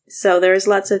So there's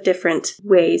lots of different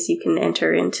ways you can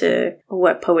enter into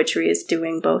what poetry is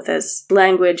doing, both as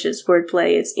language, as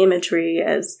wordplay, as imagery,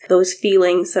 as those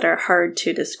feelings that are hard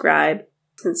to describe.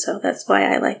 And so that's why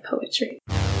I like poetry.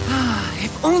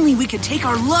 If only we could take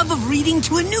our love of reading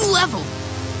to a new level.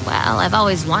 Well, I've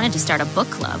always wanted to start a book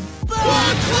club. Book club!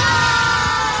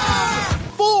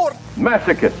 For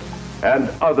masochists and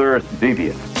other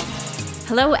deviants.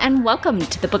 Hello and welcome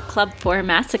to the Book Club for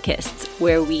Masochists,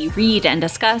 where we read and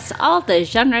discuss all the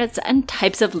genres and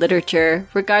types of literature,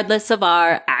 regardless of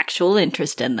our actual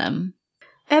interest in them.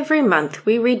 Every month,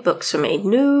 we read books from a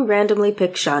new randomly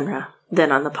picked genre.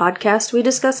 Then on the podcast, we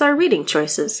discuss our reading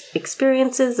choices,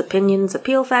 experiences, opinions,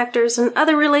 appeal factors, and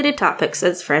other related topics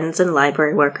as friends and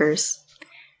library workers.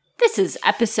 This is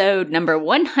episode number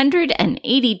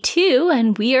 182,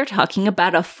 and we are talking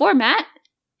about a format,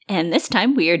 and this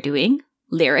time we are doing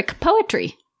lyric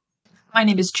poetry. My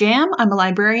name is Jam. I'm a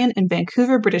librarian in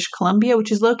Vancouver, British Columbia, which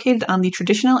is located on the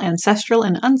traditional, ancestral,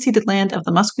 and unceded land of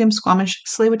the Musqueam, Squamish,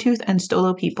 Tsleil-Waututh, and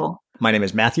Stolo people. My name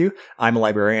is Matthew. I'm a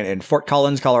librarian in Fort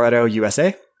Collins, Colorado,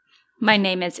 USA. My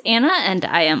name is Anna, and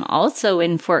I am also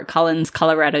in Fort Collins,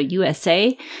 Colorado,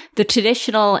 USA, the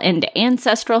traditional and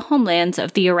ancestral homelands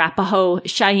of the Arapaho,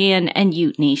 Cheyenne, and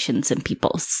Ute nations and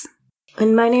peoples.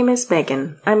 And my name is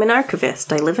Megan. I'm an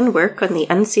archivist. I live and work on the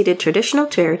unceded traditional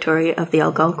territory of the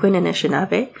Algonquin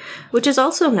Anishinaabe, which is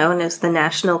also known as the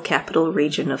National Capital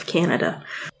Region of Canada.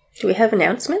 Do we have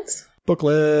announcements? Book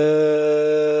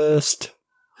list.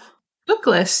 Book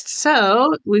list.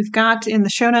 So we've got in the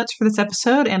show notes for this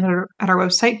episode and at our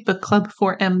website,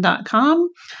 bookclub4m.com,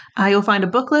 you'll find a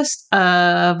book list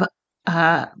of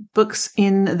books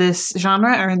in this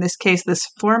genre, or in this case, this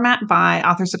format by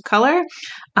authors of color.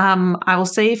 I will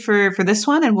say for this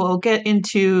one, and we'll get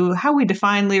into how we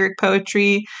define lyric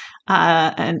poetry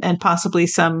and possibly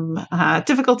some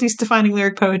difficulties defining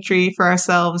lyric poetry for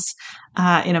ourselves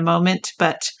in a moment.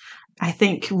 But I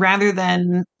think rather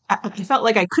than, I felt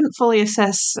like I couldn't fully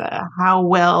assess how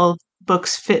well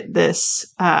books fit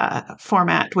this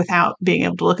format without being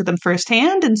able to look at them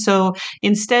firsthand. And so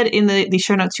instead, in the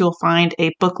show notes, you'll find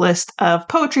a book list of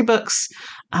poetry books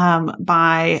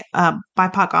by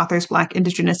BIPOC authors, Black,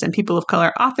 Indigenous, and people of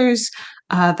color authors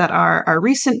that are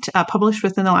recent, published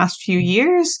within the last few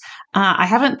years. I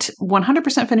haven't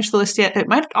 100% finished the list yet. It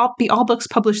might be all books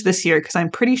published this year, because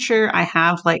I'm pretty sure I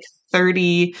have like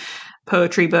 30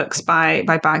 poetry books by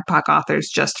BIPOC authors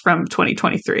just from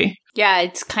 2023. Yeah,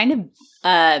 it's kind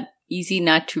of easy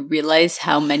not to realize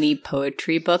how many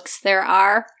poetry books there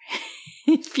are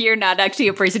if you're not actually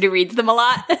a person who reads them a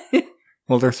lot.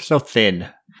 Well, they're so thin.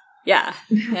 Yeah,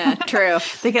 true.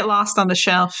 They get lost on the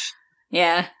shelf.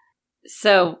 Yeah.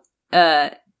 So,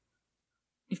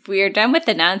 if we are done with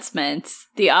announcements,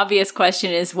 the obvious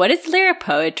question is, what is lyric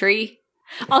poetry?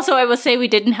 Also, I will say we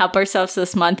didn't help ourselves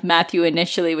this month. Matthew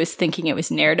initially was thinking it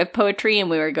was narrative poetry, and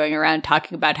we were going around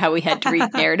talking about how we had to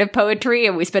read narrative poetry,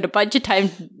 and we spent a bunch of time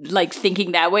like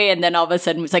thinking that way, and then all of a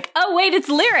sudden was like, oh wait, it's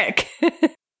lyric!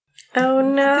 Oh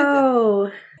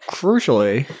no!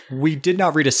 Crucially, we did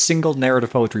not read a single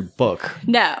narrative poetry book.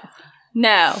 No,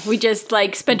 we just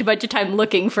like spent a bunch of time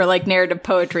looking for like narrative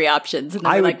poetry options, and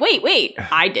then we're like, wait,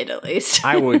 I did at least.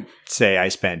 I would say I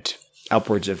spent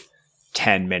upwards of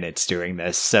 10 minutes doing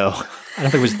this, so I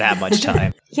don't think it was that much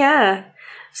time. Yeah.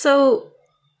 So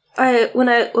when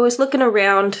I was looking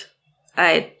around,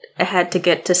 I had to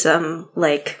get to some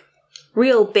like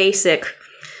real basic,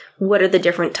 what are the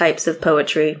different types of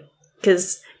poetry?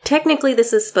 Because technically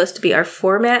this is supposed to be our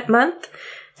format month,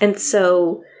 and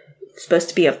so it's supposed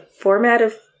to be a format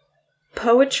of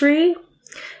poetry.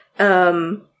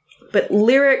 But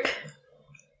lyric,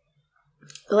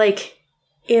 like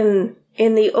in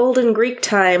the olden Greek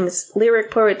times, lyric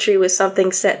poetry was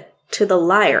something set to the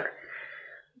lyre.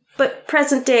 But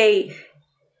present day,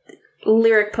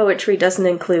 lyric poetry doesn't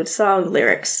include song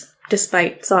lyrics,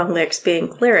 despite song lyrics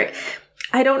being lyric.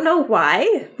 I don't know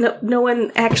why. No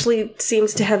one actually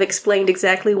seems to have explained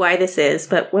exactly why this is,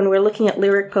 but when we're looking at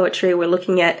lyric poetry, we're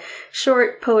looking at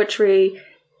short poetry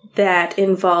that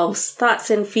involves thoughts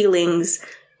and feelings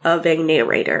of a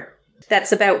narrator.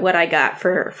 That's about what I got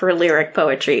for lyric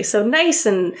poetry. So nice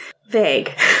and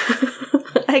vague,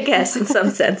 I guess, in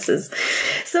some senses.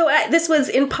 So this was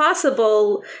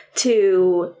impossible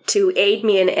to aid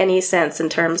me in any sense in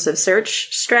terms of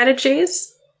search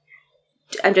strategies.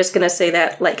 I'm just going to say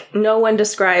that, like, no one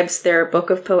describes their book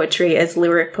of poetry as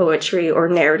lyric poetry or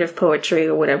narrative poetry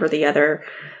or whatever the other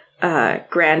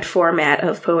grand format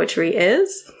of poetry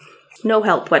is. No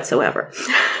help whatsoever.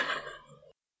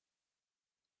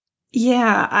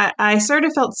 Yeah, I sort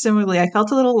of felt similarly. I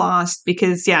felt a little lost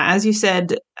because, yeah, as you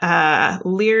said,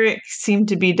 lyric seemed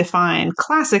to be defined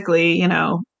classically,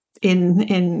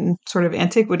 in sort of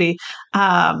antiquity,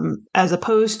 as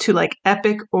opposed to like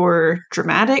epic or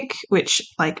dramatic, which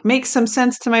like makes some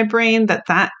sense to my brain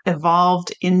that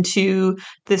evolved into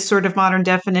this sort of modern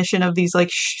definition of these like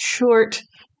short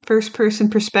first person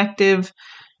perspective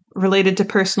related to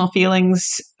personal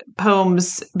feelings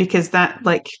poems, because that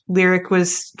like lyric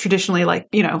was traditionally like,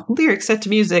 lyrics set to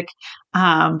music,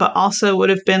 but also would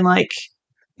have been like,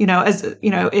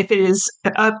 if it is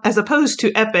as opposed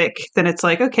to epic, then it's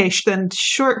like, okay, then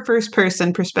short first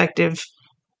person perspective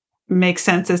makes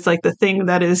sense. It's like the thing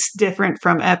that is different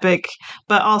from epic,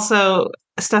 but also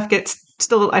stuff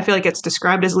I feel like it's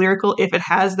described as lyrical if it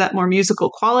has that more musical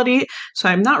quality. So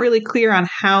I'm not really clear on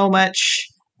how much.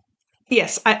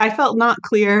 Yes, I felt not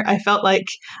clear. I felt like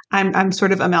I'm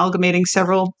sort of amalgamating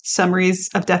several summaries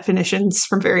of definitions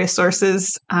from various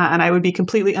sources, and I would be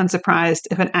completely unsurprised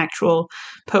if an actual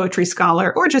poetry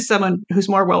scholar or just someone who's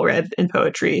more well-read in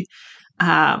poetry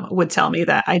would tell me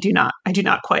that I do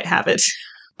not quite have it.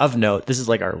 Of note, this is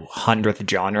like our 100th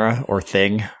genre or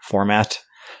thing format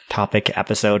topic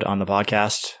episode on the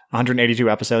podcast. 182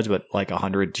 episodes, but like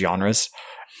 100 genres.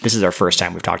 This is our first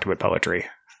time we've talked about poetry.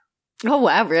 Oh,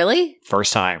 wow, really?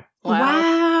 First time.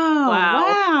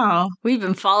 Wow. We've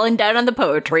been falling down on the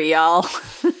poetry, y'all.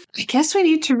 I guess we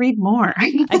need to read more.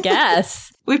 I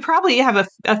guess. We probably have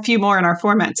a few more in our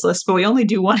formats list, but we only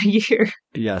do one a year.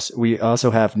 Yes, we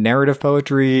also have narrative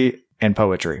poetry and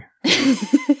poetry.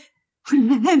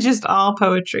 Just all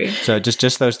poetry. So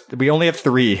just those. We only have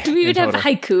 3. Do we even have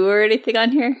haiku or anything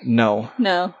on here? No.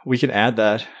 We can add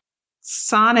that.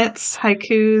 Sonnets,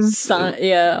 haikus.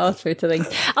 Yeah, all sorts of things.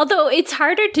 Although it's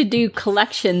harder to do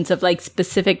collections of like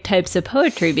specific types of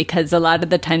poetry because a lot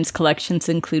of the times collections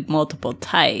include multiple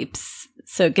types.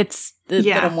 So it gets a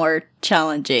little more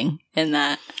challenging in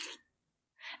that.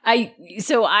 I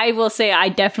will say I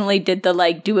definitely did the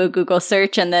like do a Google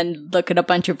search and then look at a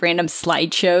bunch of random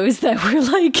slideshows that were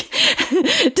like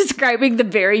describing the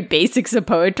very basics of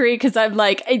poetry, because I'm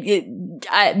like,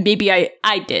 maybe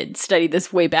I did study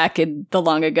this way back in the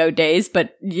long ago days,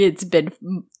 but it's been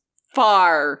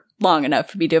far long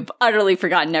enough for me to have utterly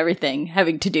forgotten everything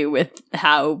having to do with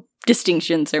how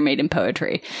distinctions are made in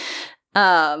poetry.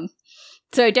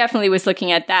 So I definitely was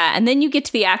looking at that. And then you get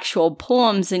to the actual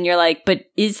poems and you're like, but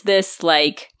is this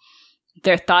like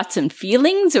their thoughts and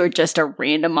feelings or just a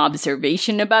random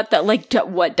observation about that? Like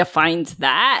what defines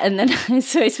that? And then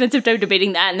so I spent some time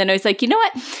debating that. And then I was like, you know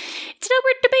what? It's not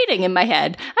worth debating in my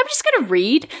head. I'm just going to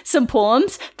read some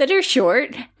poems that are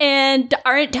short and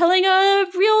aren't telling a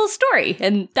real story.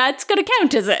 And that's going to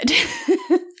count as it.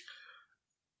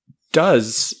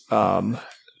 Does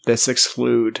this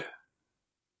exclude...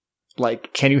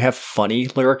 Like, can you have funny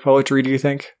lyric poetry, do you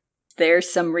think?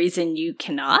 There's some reason you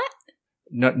cannot?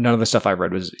 None of the stuff I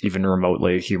read was even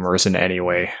remotely humorous in any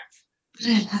way.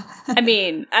 I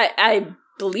mean, I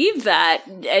believe that,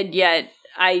 and yet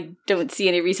I don't see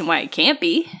any reason why it can't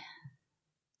be.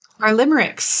 Are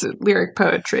limericks lyric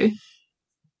poetry?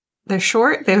 They're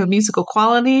short, they have a musical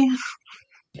quality.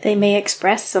 They may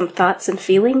express some thoughts and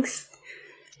feelings.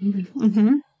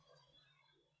 Mm-hmm.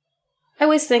 I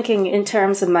was thinking in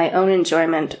terms of my own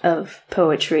enjoyment of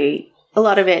poetry, a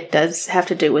lot of it does have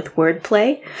to do with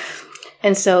wordplay.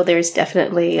 And so there's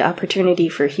definitely opportunity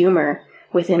for humor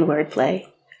within wordplay,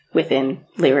 within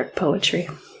lyric poetry.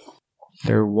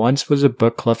 There once was a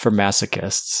book club for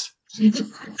masochists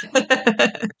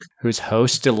whose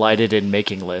host delighted in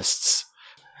making lists.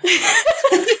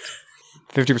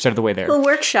 50% of the way there. We'll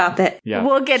workshop it. Yeah.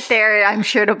 We'll get there. I'm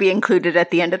sure it'll be included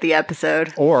at the end of the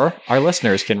episode. Or our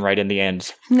listeners can write in the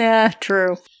end. Yeah,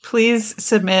 true. Please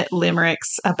submit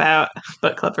limericks about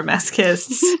Book Club for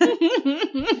Masochists.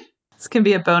 This can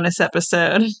be a bonus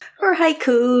episode. Or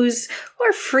haikus,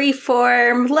 or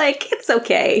freeform. Like, it's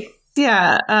okay.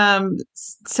 Yeah,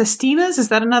 Sestinas, is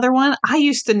that another one? I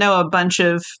used to know a bunch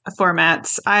of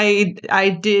formats. I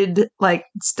did like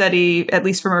study, at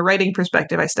least from a writing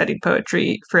perspective, I studied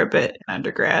poetry for a bit in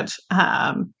undergrad.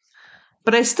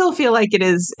 But I still feel like it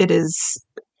is,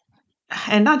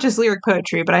 and not just lyric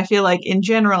poetry, but I feel like in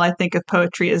general, I think of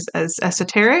poetry as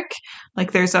esoteric.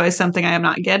 Like there's always something I am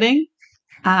not getting.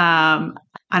 And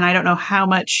I don't know how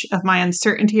much of my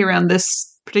uncertainty around this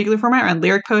particular format around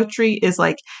lyric poetry is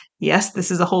like, yes, this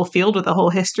is a whole field with a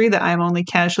whole history that I'm only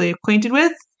casually acquainted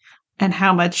with, and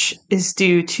how much is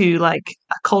due to like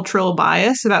a cultural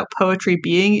bias about poetry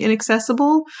being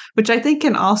inaccessible, which I think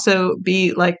can also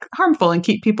be like harmful and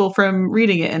keep people from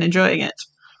reading it and enjoying it.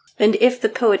 And if the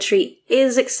poetry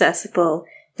is accessible,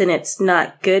 then it's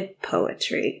not good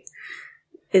poetry,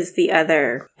 is the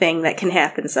other thing that can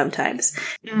happen sometimes.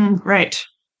 Right.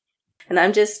 And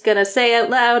I'm just gonna say out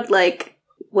loud, like,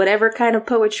 whatever kind of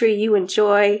poetry you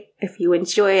enjoy, if you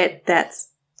enjoy it,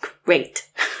 that's great.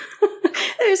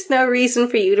 There's no reason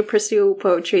for you to pursue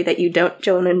poetry that you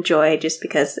don't enjoy just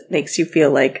because it makes you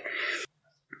feel like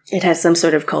it has some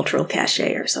sort of cultural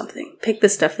cachet or something. Pick the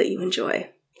stuff that you enjoy.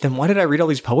 Then why did I read all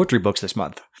these poetry books this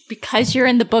month? Because you're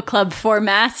in the book club for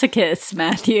masochists,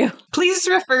 Matthew. Please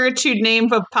refer to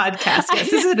name of podcast. Yes,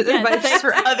 this is advice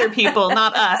for other people,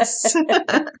 not us.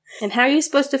 And how are you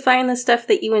supposed to find the stuff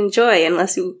that you enjoy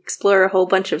unless you explore a whole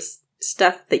bunch of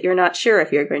stuff that you're not sure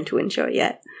if you're going to enjoy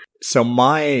yet? So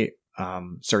my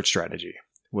search strategy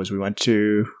was we went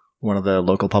to one of the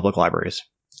local public libraries,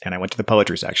 and I went to the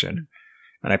poetry section,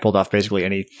 and I pulled off basically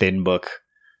any thin book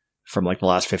from like the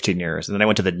last 15 years. And then I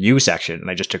went to the new section, and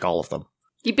I just took all of them.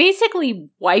 You basically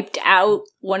wiped out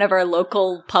one of our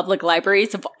local public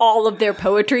libraries of all of their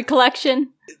poetry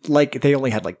collection. Like, they only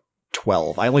had like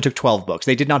 12. I only took 12 books.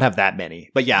 They did not have that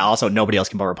many. But yeah, also nobody else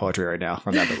can borrow poetry right now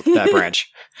from that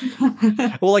branch.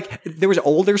 Well, like, there was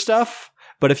older stuff,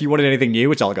 but if you wanted anything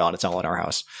new, it's all gone. It's all in our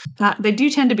house. They do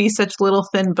tend to be such little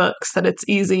thin books that it's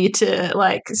easy to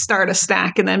like start a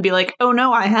stack and then be like, oh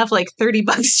no, I have like 30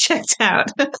 books checked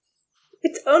out.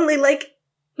 It's only like,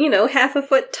 half a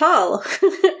foot tall.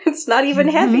 It's not even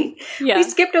heavy. Yeah. We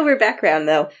skipped over background,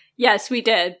 though. Yes, we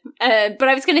did. But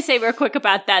I was going to say real quick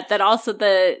about that also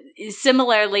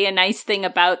similarly a nice thing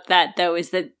about that, though, is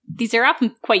that these are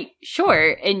often quite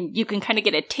short and you can kind of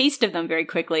get a taste of them very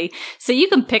quickly. So you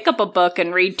can pick up a book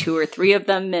and read 2 or 3 of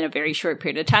them in a very short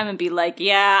period of time and be like,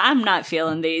 yeah, I'm not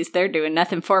feeling these. They're doing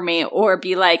nothing for me. Or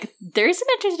be like, there's some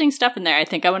interesting stuff in there. I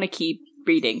think I want to keep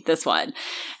reading this one.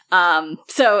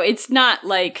 So it's not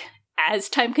like as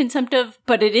time consumptive,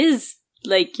 but it is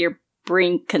like your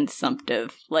brain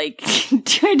consumptive, like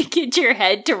trying to get your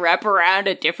head to wrap around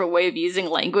a different way of using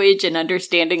language and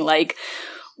understanding like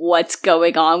what's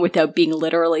going on without being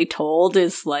literally told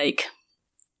is like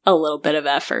a little bit of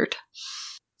effort.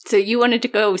 So you wanted to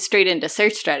go straight into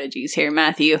search strategies here,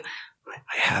 Matthew.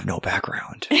 I have no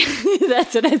background.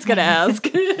 That's what I was going to ask.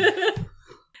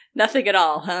 Nothing at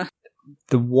all, huh?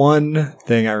 The one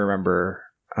thing I remember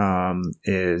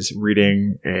is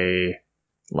reading a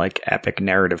epic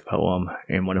narrative poem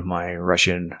in one of my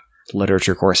Russian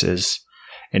literature courses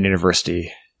in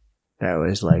university that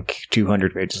was like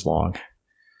 200 pages long.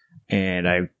 And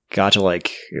I got to I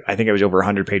think I was over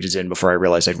 100 pages in before I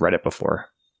realized I'd read it before,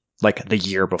 like the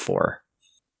year before.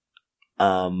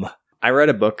 I read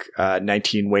a book,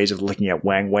 19 Ways of Looking at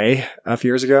Wang Wei a few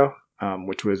years ago,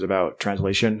 which was about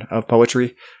translation of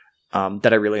poetry.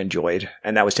 That I really enjoyed,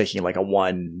 and that was taking like a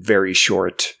one very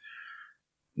short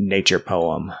nature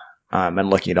poem and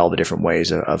looking at all the different ways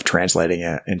of translating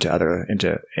it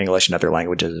into English and other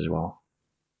languages as well.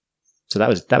 So that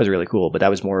was really cool, but that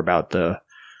was more about the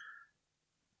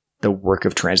work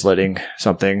of translating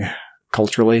something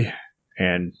culturally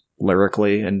and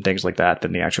lyrically and things like that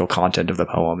than the actual content of the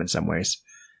poem in some ways.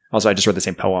 Also, I just read the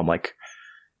same poem like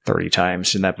 30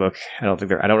 times in that book. I don't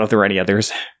know if there were any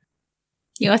others.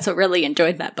 You also really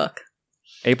enjoyed that book.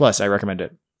 A+, I recommend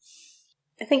it.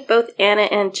 I think both Anna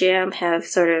and Jam have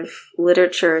sort of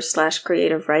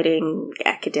literature/creative writing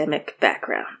academic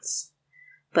backgrounds.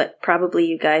 But probably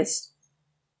you guys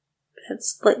had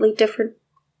slightly different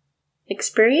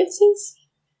experiences?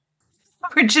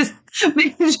 We're just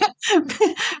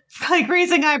like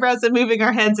raising eyebrows and moving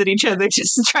our heads at each other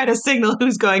just to try to signal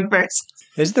who's going first.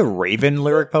 Is the Raven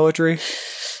lyric poetry?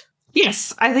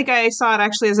 Yes, I think I saw it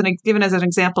actually given as an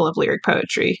example of lyric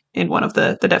poetry in one of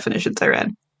the definitions I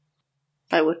read.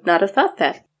 I would not have thought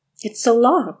that. It's so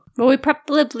long. Well, we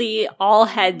probably all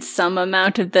had some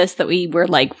amount of this that we were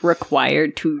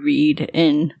required to read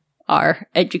in our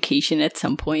education at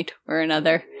some point or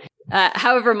another.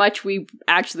 However much we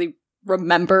actually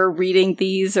remember reading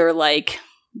these or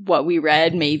what we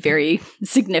read may vary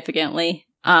significantly.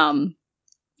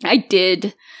 I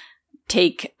did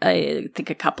take, I think,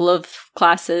 a couple of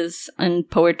classes on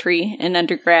poetry in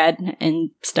undergrad and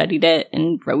studied it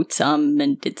and wrote some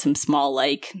and did some small,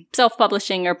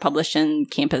 self-publishing or publish in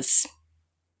campus,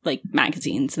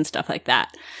 magazines and stuff like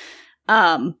that.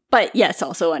 But yes,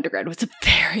 also undergrad was a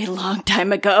very long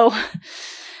time ago.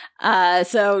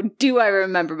 So do I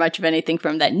remember much of anything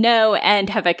from that? No. And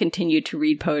have I continued to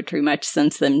read poetry much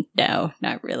since then? No,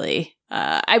 not really.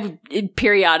 I would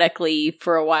periodically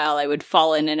for a while I would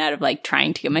fall in and out of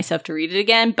trying to get myself to read it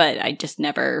again, but I just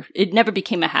it never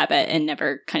became a habit and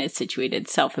never kind of situated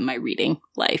itself in my reading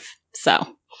life.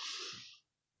 So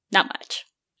not much.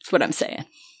 That's what I'm saying.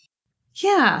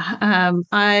 Yeah.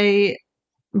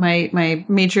 My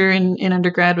major in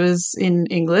undergrad was in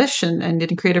English and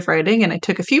in creative writing, and I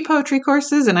took a few poetry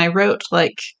courses, and I wrote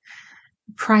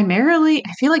primarily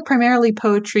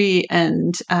poetry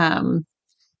and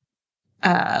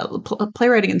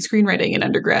playwriting and screenwriting in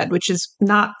undergrad, which is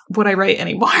not what I write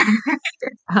anymore.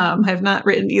 I have not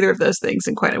written either of those things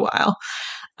in quite a while.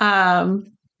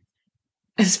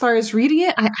 As far as reading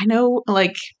it, I know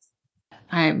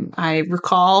I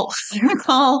recall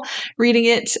reading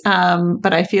it,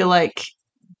 but I feel like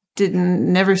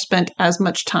never spent as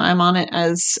much time on it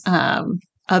as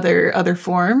other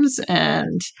forms.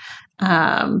 And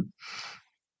I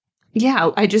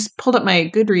just pulled up my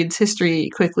Goodreads history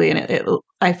quickly, and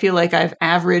I feel like I've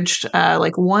averaged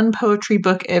one poetry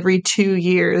book every 2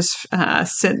 years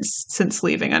since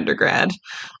leaving undergrad.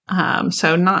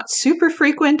 So not super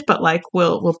frequent, but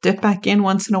we'll dip back in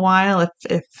once in a while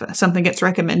if something gets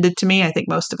recommended to me. I think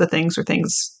most of the things are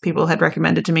things people had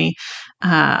recommended to me,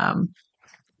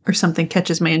 or something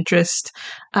catches my interest.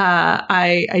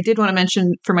 I did want to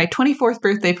mention, for my 24th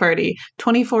birthday party,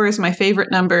 24 is my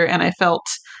favorite number, and I felt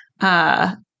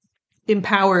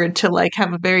empowered to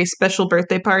have a very special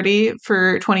birthday party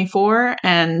for 24.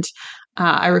 And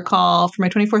I recall for my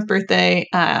 24th birthday,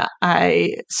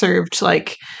 I served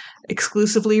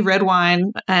exclusively red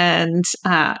wine, and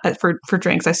for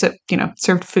drinks I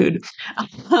served food,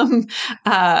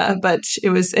 but it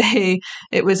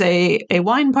was a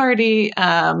wine party,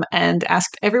 and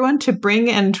asked everyone to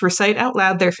bring and recite out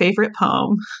loud their favorite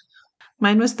poem.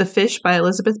 Mine was The Fish by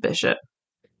Elizabeth Bishop.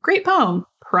 Great poem.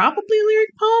 Probably a lyric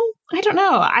poem? I don't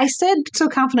know. I said so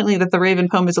confidently that the Raven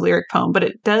poem is a lyric poem, but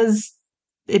it does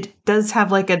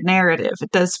have a narrative.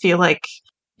 It does feel like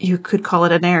you could call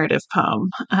it a narrative poem.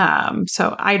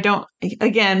 So I don't,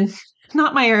 again,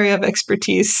 not my area of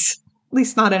expertise, at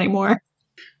least not anymore.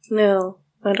 No,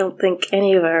 I don't think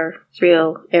any of our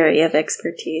real area of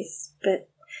expertise. But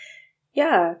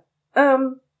yeah,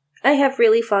 I have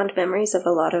really fond memories of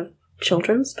a lot of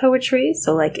children's poetry.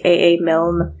 So A.A.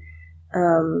 Milne,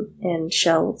 and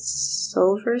Shel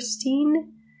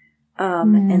Silverstein,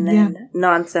 and then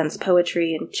nonsense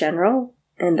poetry in general.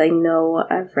 And I know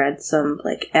I've read some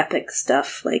epic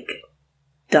stuff like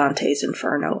Dante's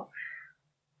Inferno.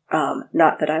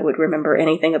 Not that I would remember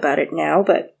anything about it now,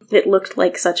 but it looked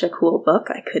like such a cool book,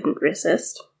 I couldn't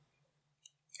resist.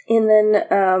 And then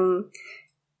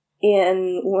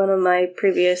in one of my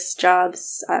previous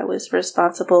jobs, I was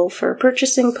responsible for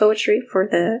purchasing poetry for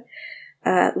the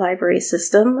library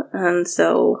system, and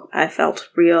so I felt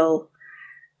real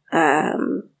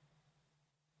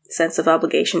sense of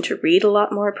obligation to read a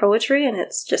lot more poetry, and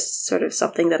it's just sort of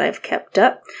something that I've kept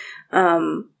up.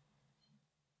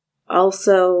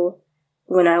 Also,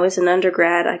 when I was an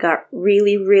undergrad, I got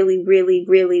really, really, really,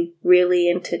 really, really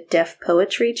into Def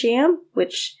Poetry Jam,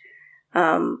 which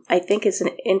I think is an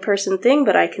in-person thing,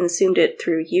 but I consumed it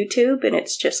through YouTube, and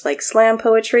it's just slam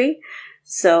poetry.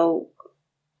 So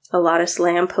a lot of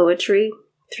slam poetry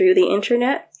through the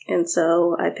internet, and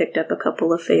so I picked up a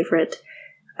couple of favorite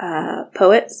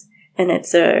poets, and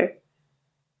it's a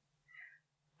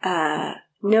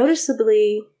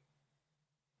noticeably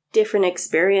different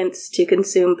experience to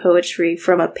consume poetry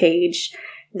from a page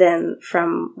than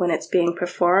from when it's being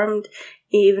performed,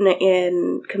 even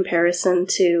in comparison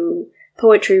to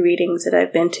poetry readings that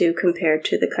I've been to compared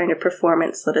to the kind of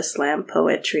performance that a slam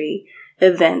poetry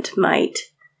event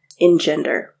might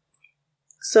engender.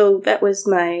 So that was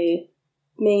my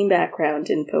main background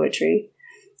in poetry.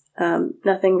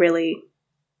 Nothing really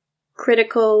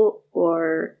critical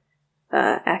or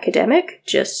academic,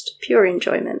 just pure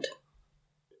enjoyment.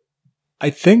 I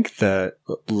think that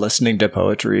listening to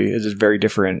poetry is a very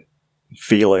different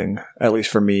feeling, at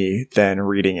least for me, than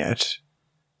reading it.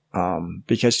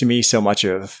 Because to me, so much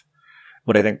of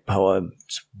what I think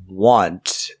poems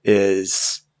want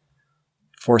is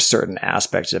for certain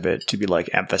aspects of it to be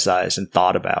emphasized and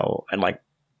thought about, and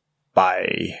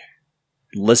by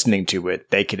listening to it,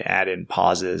 they can add in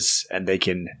pauses and they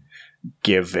can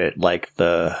give it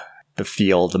the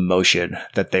feel, the motion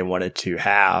that they want it to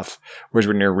have. Whereas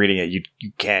when you're reading it,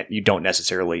 you don't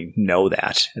necessarily know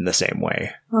that in the same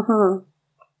way.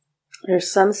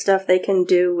 There's some stuff they can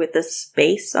do with the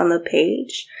space on the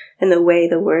page and the way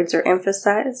the words are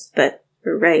emphasized, but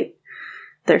you're right.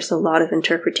 There's a lot of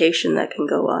interpretation that can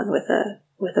go on with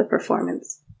a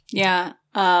performance. Yeah.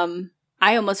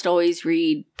 I almost always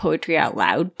read poetry out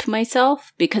loud to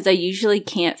myself because I usually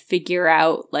can't figure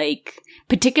out, like,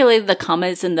 particularly the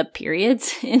commas and the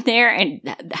periods in there and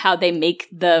how they make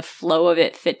the flow of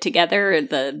it fit together, or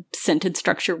the sentence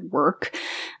structure work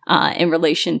in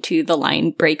relation to the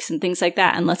line breaks and things like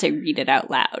that, unless I read it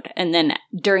out loud. And then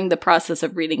during the process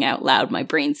of reading out loud, my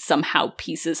brain somehow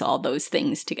pieces all those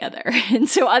things together. And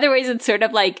so otherwise it's sort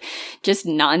of like just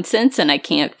nonsense, and I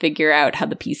can't figure out how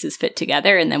the pieces fit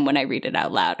together. And then when I read it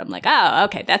out loud, I'm like, oh,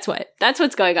 okay, that's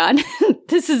what's going on.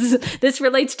 This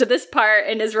relates to this part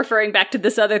and is referring back to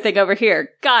this other thing over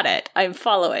here. Got it. I'm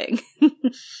following.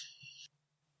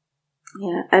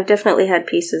 Yeah, I've definitely had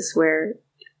pieces where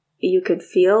you could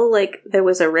feel like there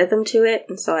was a rhythm to it,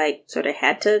 and so I sort of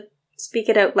had to speak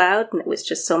it out loud, and it was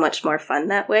just so much more fun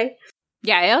that way.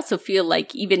 Yeah, I also feel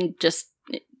like even just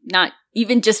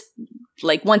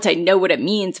like once I know what it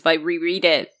means, if I reread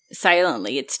it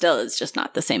silently, it still is just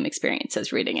not the same experience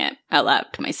as reading it out loud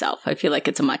to myself. I feel like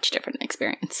it's a much different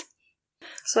experience.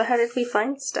 So how did we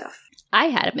find stuff? I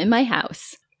had them in my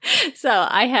house. So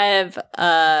I have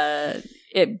a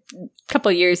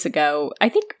couple years ago, I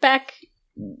think back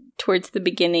towards the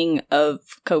beginning of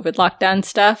COVID lockdown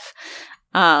stuff,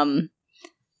 I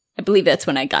believe that's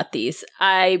when I got these.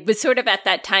 I was sort of at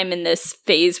that time in this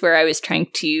phase where I was trying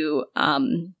to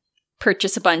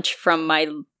purchase a bunch from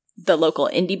the local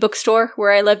indie bookstore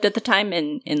where I lived at the time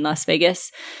in Las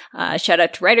Vegas. Shout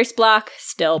out to Writer's Block,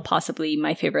 still possibly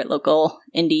my favorite local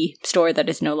indie store that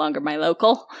is no longer my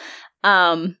local.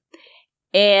 And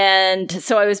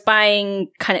so I was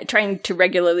trying to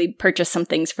regularly purchase some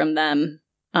things from them,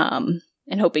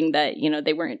 and hoping that,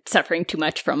 they weren't suffering too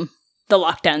much from the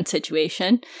lockdown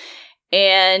situation.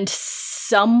 And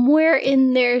somewhere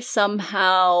in there,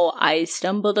 somehow, I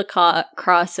stumbled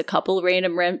across a couple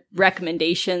random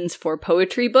recommendations for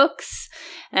poetry books.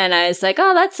 And I was like,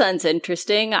 oh, that sounds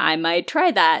interesting. I might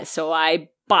try that. So I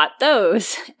bought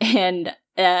those, and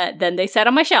then they sat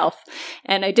on my shelf,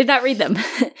 and I did not read them.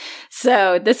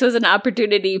 So this was an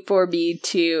opportunity for me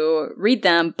to read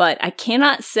them, but I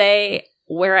cannot say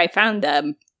where I found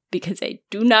them, because I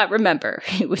do not remember.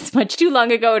 It was much too long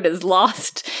ago. It is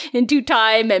lost into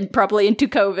time and probably into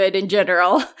COVID in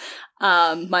general.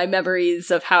 My memories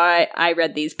of how I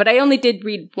read these. But I only did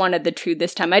read one of the two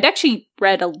this time. I'd actually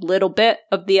read a little bit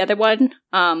of the other one.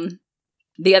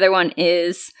 The other one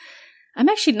is, I'm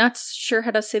actually not sure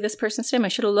how to say this person's name. I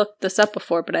should have looked this up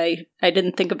before, but I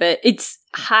didn't think of it. It's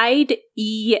Heide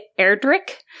E.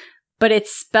 Erdrich, but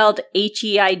it's spelled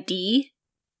Heide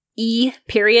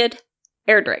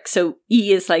Erdrich. So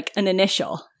E is like an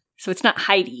initial. So it's not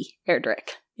Heidi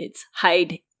Erdrich. It's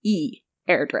Heide E.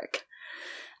 Erdrich.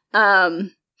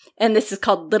 And this is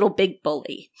called Little Big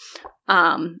Bully.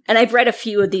 And I've read a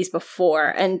few of these before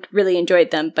and really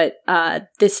enjoyed them, but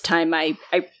this time I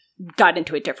got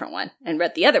into a different one and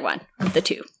read the other one of the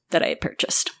two that I had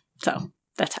purchased. So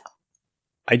that's how.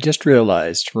 I just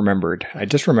remembered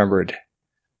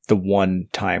the one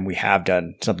time we have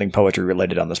done something poetry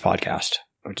related on this podcast,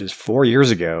 which is 4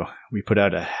 years ago. We put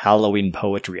out a Halloween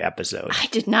poetry episode. I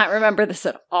did not remember this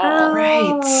at all. Oh,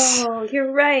 Right.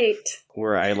 You're right.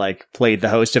 Where I played the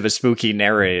host of a spooky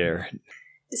narrator.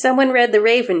 Someone read The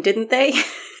Raven, didn't they?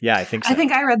 Yeah, I think so. I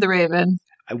think I read The Raven.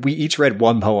 We each read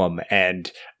one poem,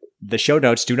 and the show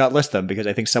notes do not list them because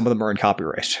I think some of them are in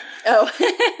copyright. Oh.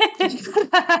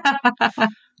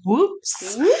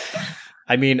 Whoops.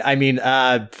 I mean,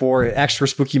 for extra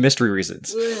spooky mystery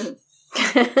reasons.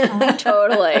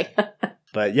 Totally.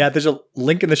 But yeah, there's a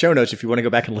link in the show notes if you want to go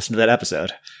back and listen to that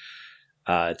episode.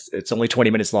 It's only 20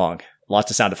 minutes long.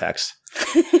 Lots of sound effects.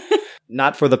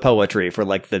 Not for the poetry, for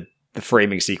the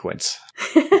framing sequence.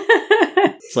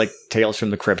 It's like Tales from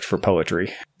the Crypt for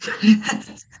poetry.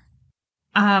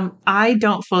 I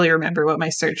don't fully remember what my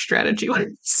search strategy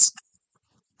was.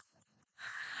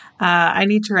 I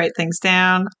need to write things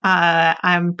down.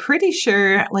 I'm pretty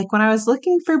sure, when I was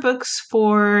looking for books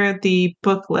for the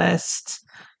book list,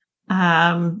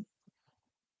 or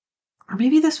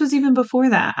maybe this was even before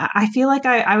that. I feel like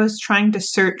I was trying to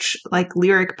search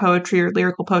lyric poetry or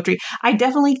lyrical poetry. I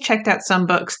definitely checked out some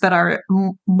books that are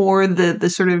more the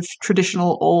sort of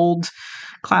traditional old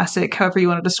classic, however you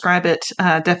want to describe it,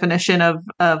 definition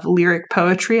of lyric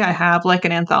poetry. I have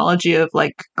an anthology of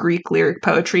Greek lyric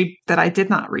poetry that I did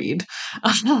not read.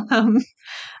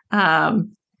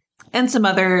 And some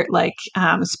other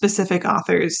specific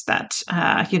authors that,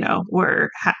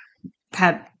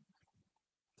 had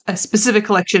a specific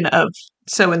collection of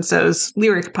so-and-so's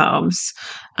lyric poems.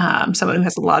 Someone who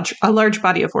has a large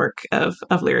body of work of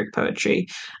lyric poetry.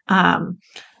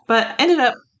 But ended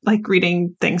up like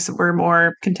reading things that were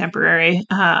more contemporary,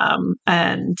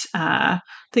 and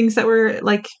things that were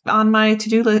like on my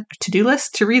to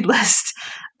read list.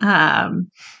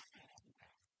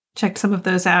 Checked some of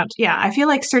those out. Yeah, I feel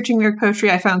like searching lyric poetry,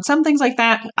 I found some things like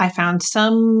that. I found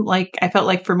some, like, I felt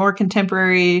like for more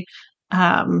contemporary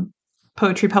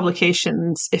poetry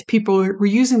publications, if people were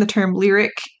using the term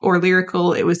lyric or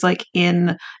lyrical, it was like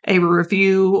in a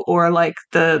review or like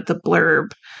the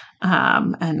blurb,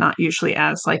 and not usually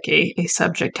as like a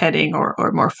subject heading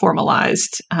or more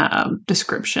formalized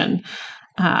description.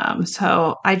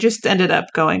 So I just ended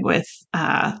up going with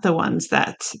the ones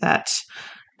that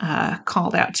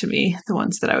called out to me, the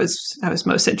ones that I was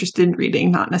most interested in reading,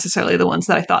 not necessarily the ones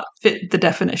that I thought fit the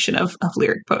definition of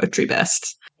lyric poetry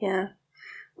best. Yeah.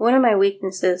 One of my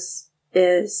weaknesses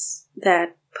is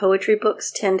that poetry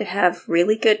books tend to have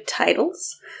really good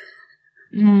titles.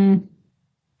 So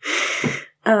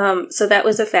that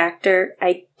was a factor.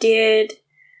 I did,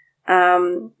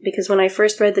 because when I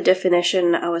first read the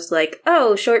definition, I was like,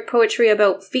 oh, short poetry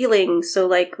about feelings, so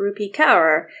like Rupi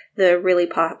Kaur, the really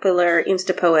popular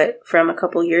Instapoet from a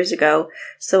couple years ago.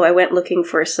 So I went looking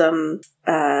for some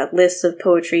lists of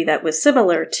poetry that was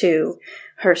similar to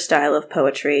her style of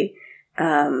poetry,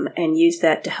 and used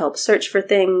that to help search for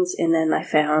things. And then I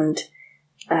found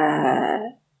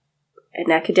an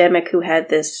academic who had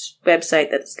this website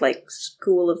that's like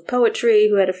School of Poetry,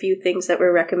 who had a few things that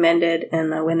were recommended,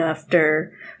 and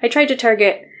I tried to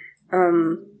target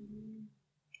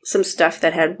some stuff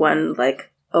that had won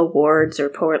like awards or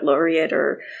poet laureate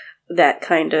or that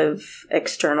kind of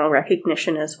external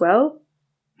recognition as well.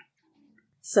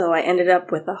 So I ended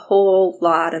up with a whole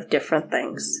lot of different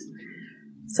things.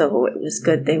 So it was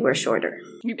good they were shorter.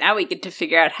 Now we get to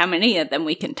figure out how many of them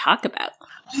we can talk about.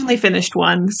 I only finished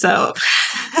one, so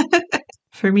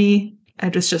for me,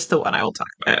 it was just the one I will talk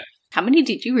about. How many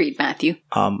did you read, Matthew?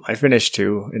 I finished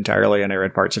 2 entirely, and I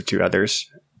read parts of 2 others,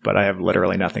 but I have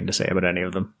literally nothing to say about any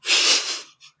of them.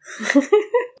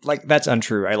 Like, that's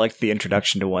untrue. I liked the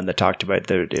introduction to one that talked about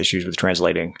the issues with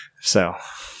translating, so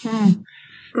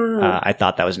I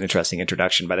thought that was an interesting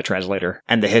introduction by the translator.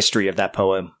 And the history of that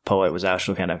poet was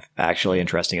actually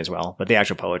interesting as well. But the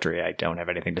actual poetry, I don't have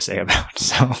anything to say about,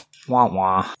 so wah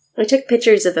wah. I took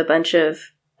pictures of a bunch of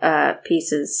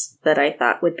pieces that I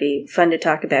thought would be fun to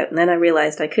talk about, and then I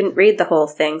realized I couldn't read the whole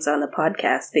things on the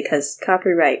podcast because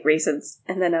copyright reasons.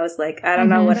 And then I was like, I don't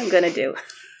know what I'm going to do.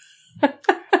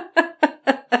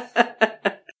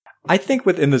 I think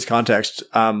within this context,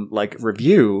 like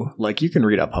review, like you can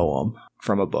read a poem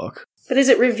from a book. But is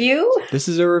it review? This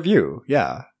is a review,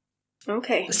 yeah.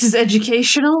 Okay. This is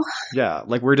educational? Yeah,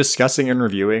 like we're discussing and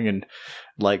reviewing, and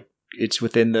like it's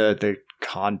within the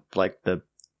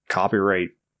copyright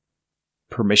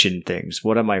permission things.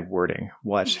 What am I wording?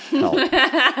 What? Help.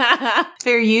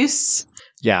 Fair use?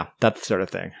 Yeah, that sort of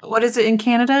thing. What is it in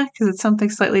Canada? Because it's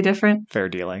something slightly different. Fair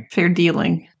dealing. Fair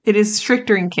dealing. It is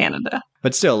stricter in Canada.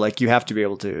 But still, like, you have to be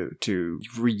able to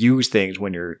reuse things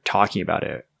when you're talking about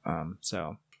it.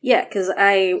 So yeah, because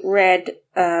I read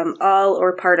all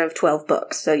or part of 12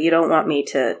 books, so you don't want me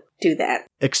to do that.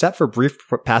 Except for brief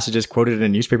passages quoted in a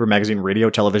newspaper, magazine, radio,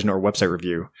 television, or website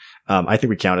review. I think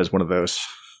we count as one of those,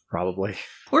 probably.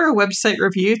 Or a website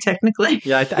review, technically.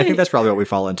 Yeah, I think that's probably what we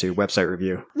fall into, website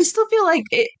review. I still feel like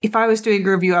if I was doing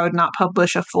a review, I would not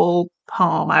publish a full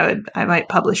poem. I might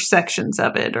publish sections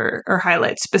of it or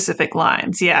highlight specific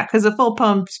lines. Yeah, because a full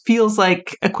poem feels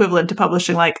like equivalent to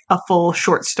publishing like a full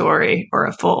short story or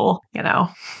a full,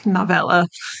 novella.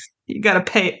 You gotta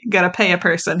pay a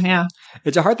person. Yeah,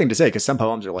 it's a hard thing to say because some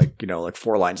poems are like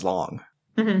 4 lines long.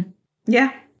 Mm-hmm.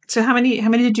 Yeah. So how many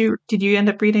did you end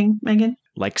up reading, Megan?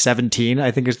 Like 17, I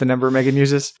think is the number Megan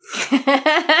uses.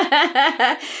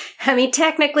 I mean,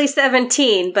 technically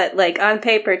 17, but like on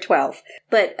paper 12.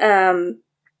 But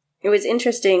it was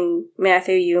interesting,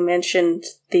 Matthew, you mentioned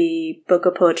the book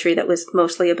of poetry that was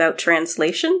mostly about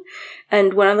translation.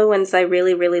 And one of the ones I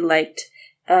really, really liked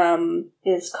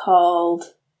is called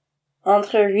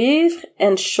Entre Vivre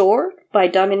and Shore by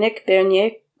Dominique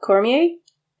Bernier-Cormier.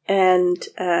 And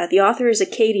the author is a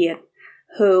Acadian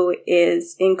who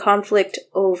is in conflict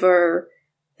over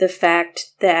the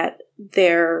fact that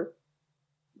their,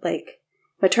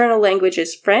 maternal language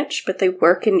is French, but they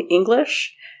work in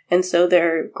English, and so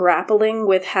they're grappling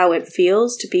with how it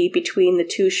feels to be between the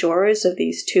two shores of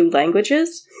these two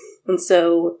languages. And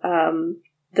so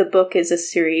the book is a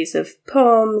series of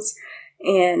poems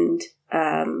and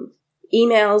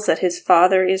emails that his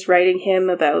father is writing him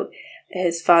about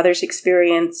his father's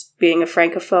experience being a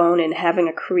Francophone and having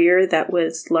a career that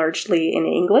was largely in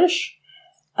English.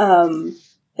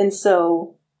 And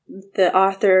so the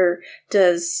author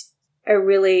does a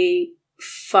really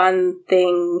fun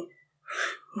thing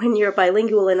when you're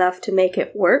bilingual enough to make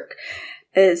it work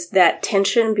is that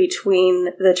tension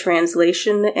between the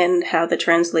translation and how the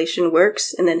translation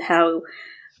works, and then how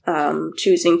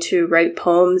choosing to write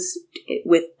poems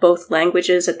with both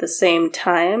languages at the same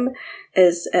time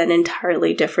is an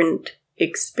entirely different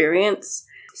experience.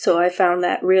 So I found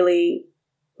that really,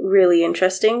 really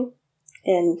interesting.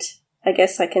 And I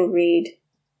guess I can read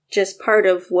just part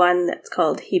of one that's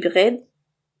called Hybride.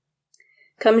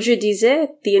 Comme je disais,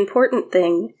 the important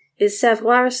thing is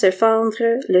savoir se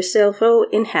fendre le cerveau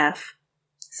in half.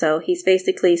 So he's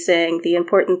basically saying the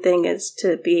important thing is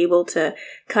to be able to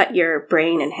cut your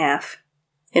brain in half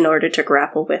in order to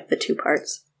grapple with the two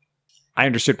parts. I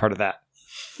understood part of that.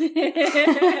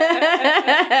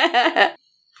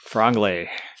 Franglais.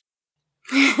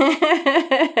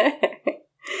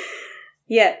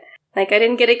 Yeah, like I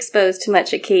didn't get exposed to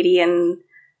much Acadian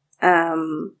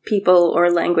people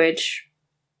or language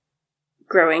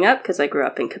growing up because I grew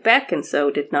up in Quebec and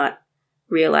so did not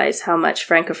realize how much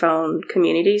Francophone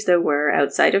communities there were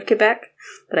outside of Quebec.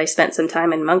 But I spent some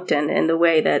time in Moncton, and the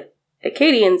way that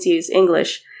Acadians use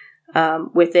English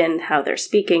within how they're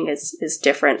speaking is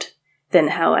different than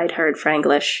how I'd heard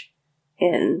Franglish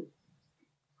in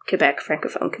Quebec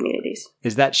Francophone communities.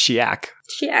 Is that Chiac?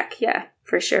 Chiac, yeah,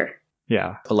 for sure.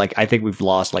 Yeah. Like, I think we've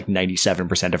lost like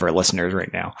 97% of our listeners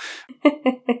right now.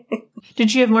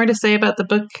 Did you have more to say about the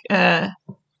book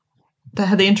that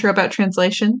had the intro about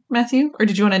translation, Matthew? Or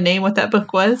did you want to name what that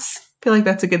book was? I feel like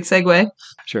that's a good segue.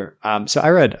 Sure. So I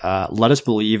read Let Us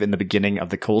Believe in the Beginning of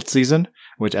the Cold Season,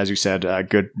 which, as you said,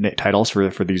 good titles for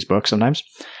these books sometimes.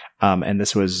 And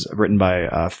this was written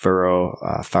by Faro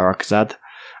Farrokhzad,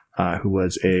 who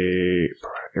was a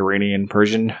Iranian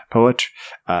Persian poet,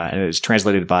 and it was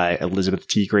translated by Elizabeth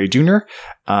T. Gray Jr.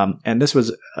 And this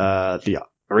was the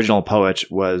original poet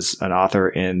was an author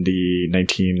in the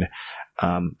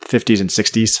 1950s and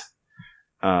 60s,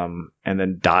 and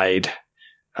then died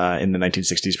in the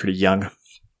 1960s pretty young,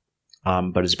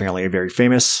 but is apparently a very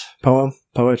famous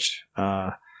poet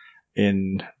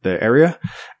in the area.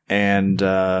 And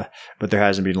but there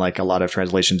hasn't been like a lot of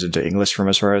translations into English from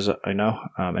as far as I know.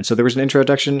 And so there was an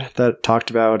introduction that talked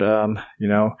about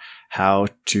how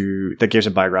to that gave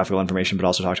some biographical information, but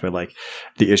also talked about like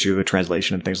the issue of the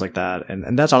translation and things like that.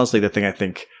 And that's honestly the thing I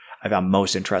think I found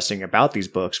most interesting about these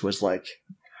books was like,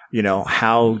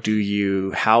 how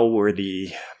were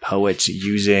the poets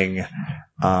using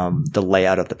the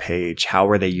layout of the page? How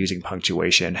were they using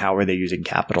punctuation? How were they using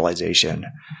capitalization?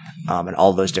 And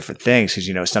all those different things.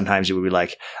 Because, sometimes you would be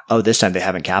like, oh, this time they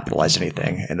haven't capitalized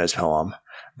anything in this poem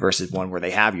versus one where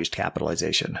they have used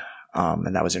capitalization.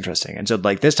 And that was interesting. And so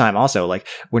like this time also, like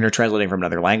when you're translating from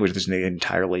another language, there's an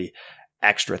entirely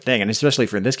extra thing. And especially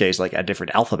for in this case, like a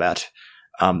different alphabet,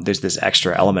 there's this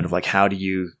extra element of like, how do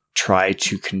you try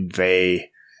to convey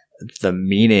the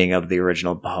meaning of the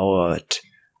original poet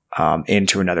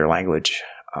into another language?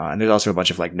 And there's also a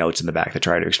bunch of like notes in the back that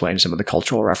try to explain some of the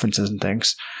cultural references and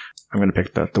things. I'm going to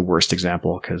pick the worst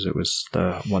example because it was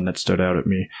the one that stood out at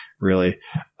me, really.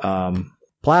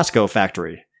 Plasco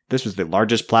factory. This was the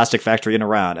largest plastic factory in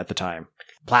Iran at the time.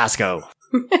 Plasco.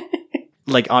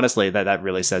 Like, honestly, that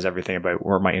really says everything about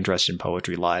where my interest in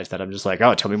poetry lies, that I'm just like,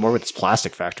 oh, tell me more about this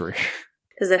plastic factory.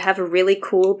 Does it have a really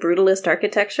cool brutalist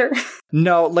architecture?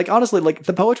 No, like, honestly, like,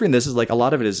 the poetry in this is, like, a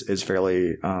lot of it is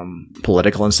fairly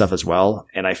political and stuff as well,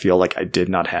 and I feel like I did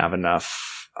not have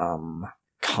enough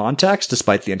context,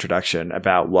 despite the introduction,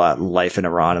 about what life in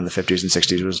Iran in the 50s and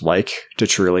 60s was like to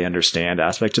truly understand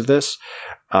aspects of this.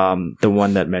 The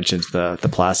one that mentions the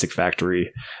plastic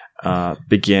factory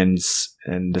begins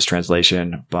in this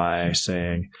translation by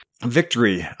saying,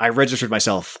 "Victory! I registered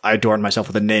myself. I adorned myself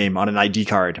with a name on an ID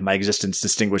card, my existence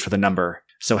distinguished with a number.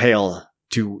 So hail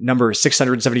to number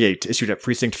 678, issued at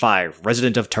Precinct 5,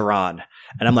 resident of Tehran."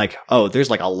 And I'm like, oh, there's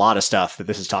like a lot of stuff that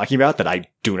this is talking about that I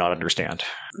do not understand.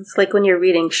 It's like when you're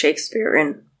reading Shakespeare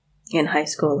in high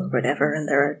school or whatever, and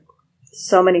there are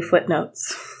so many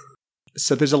footnotes.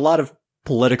 So there's a lot of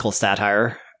political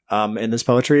satire in this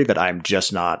poetry that I'm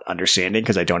just not understanding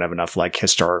because I don't have enough like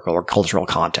historical or cultural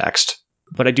context.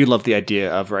 But I do love the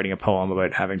idea of writing a poem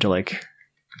about having to like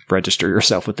register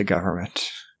yourself with the government.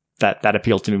 That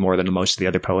appealed to me more than most of the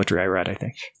other poetry I read, I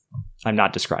think. I'm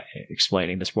not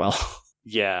explaining this well.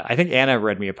 Yeah, I think Anna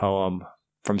read me a poem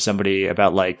from somebody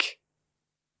about like,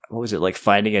 what was it, like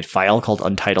finding a file called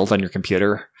Untitled on your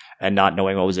computer and not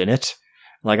knowing what was in it.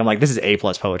 Like, I'm like, this is A+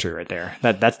 poetry right there.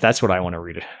 That's what I want to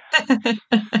read.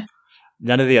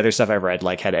 None of the other stuff I've read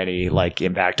like had any like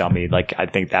impact on me like I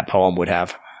think that poem would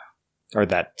have, or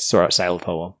that sort of style of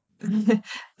poem.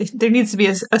 there needs to be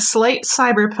a slight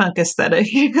cyberpunk aesthetic.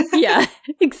 Yeah,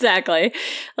 exactly.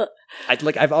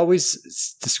 I've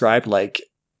always described like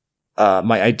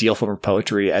my ideal form of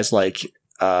poetry as like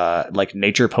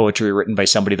nature poetry written by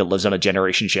somebody that lives on a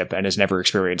generation ship and has never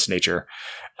experienced nature.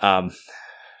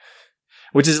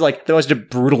 Which is like the most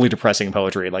brutally depressing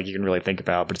poetry like you can really think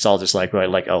about, but it's all just like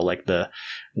the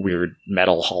weird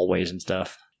metal hallways and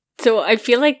stuff. So I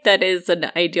feel like that is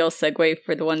an ideal segue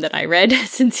for the one that I read,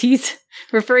 since he's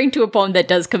referring to a poem that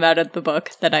does come out of the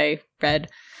book that I read.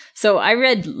 So I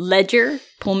read Ledger,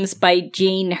 poems by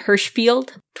Jane Hirschfield.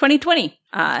 2020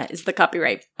 is the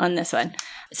copyright on this one.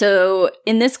 So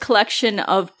in this collection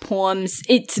of poems,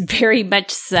 it's very much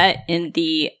set in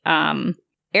the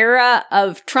era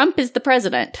of Trump is the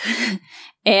president.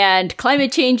 And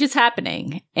climate change is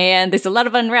happening. And there's a lot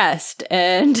of unrest.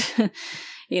 And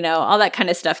all that kind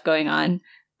of stuff going on.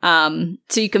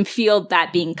 So you can feel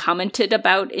that being commented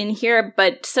about in here,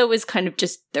 but so is kind of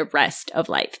just the rest of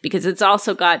life, because it's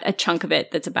also got a chunk of it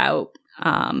that's about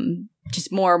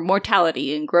just more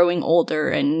mortality and growing older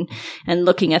and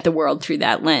looking at the world through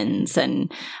that lens,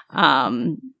 and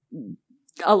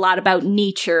a lot about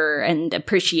nature and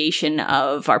appreciation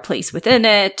of our place within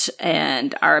it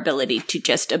and our ability to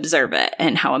just observe it,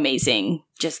 and how amazing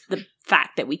just the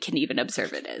fact that we can even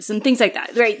observe it is, and things like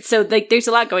that, right? So like there's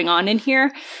a lot going on in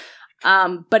here,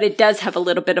 but it does have a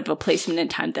little bit of a placement in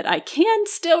time that I can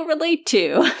still relate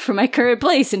to for my current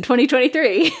place in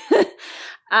 2023.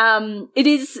 It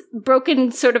is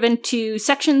broken sort of into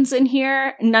sections in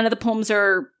here. None of the poems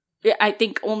are, I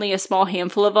think only a small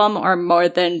handful of them are more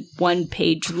than 1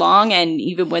 page long, and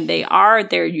even when they are,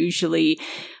 they're usually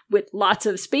with lots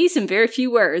of space and very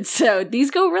few words. So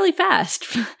these go really fast.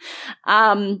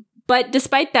 But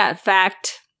despite that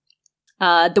fact,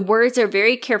 the words are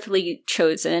very carefully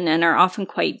chosen and are often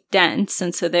quite dense.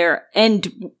 And so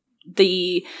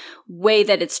the way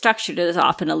that it's structured is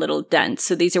often a little dense.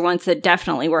 So these are ones that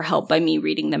definitely were helped by me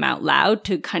reading them out loud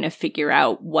to kind of figure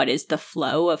out what is the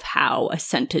flow of how a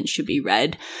sentence should be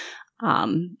read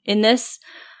in this.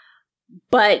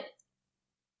 But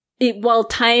there were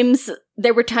times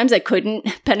I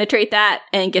couldn't penetrate that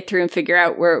and get through and figure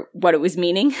out what it was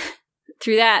meaning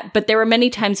through that, but there were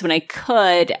many times when I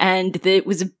could, and it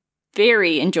was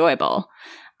very enjoyable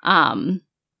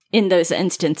in those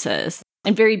instances,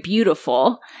 and very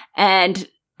beautiful, and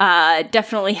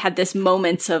definitely had this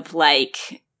moments of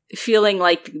like feeling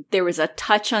like there was a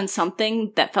touch on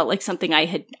something that felt like something I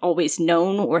had always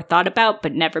known or thought about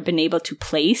but never been able to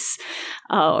place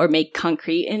or make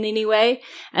concrete in any way,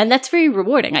 and that's very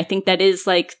rewarding. I think that is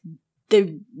like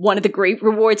one of the great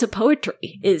rewards of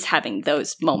poetry is having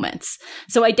those moments.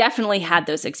 So I definitely had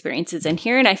those experiences in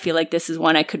here, and I feel like this is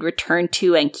one I could return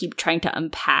to and keep trying to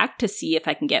unpack to see if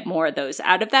I can get more of those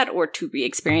out of that, or to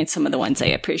re-experience some of the ones I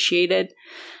appreciated.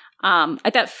 I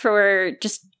thought for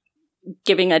just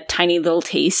giving a tiny little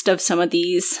taste of some of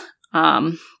these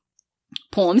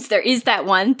poems, there is that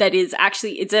one that is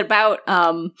actually, it's about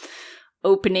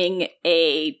opening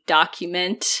a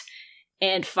document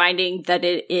and finding that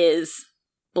it is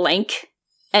blank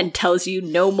and tells you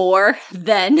no more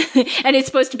than, and it's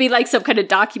supposed to be like some kind of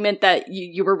document that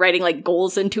you were writing like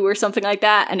goals into or something like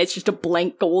that, and it's just a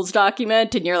blank goals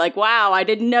document, and you're like, wow, I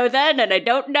didn't know then and I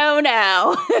don't know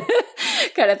now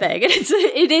kind of thing. And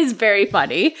it is very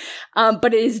funny,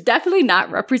 but it is definitely not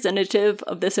representative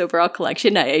of this overall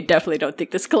collection. I definitely don't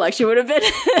think this collection would have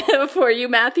been for you,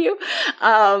 Matthew.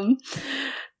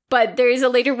 But there is a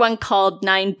later one called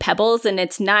 9 Pebbles, and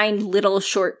it's 9 little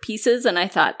short pieces, and I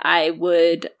thought I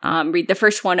would read the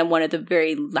first one and one of the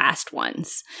very last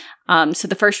ones. So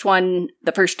the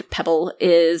first pebble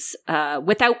is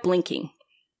Without Blinking.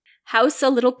 House a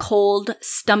little cold,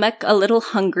 stomach a little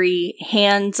hungry,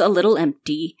 hands a little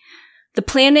empty. The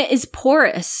planet is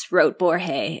porous, wrote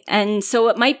Borges, and so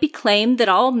it might be claimed that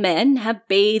all men have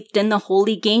bathed in the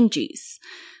holy Ganges.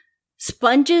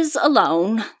 Sponges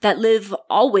alone, that live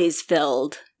always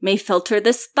filled, may filter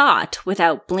this thought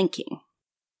without blinking.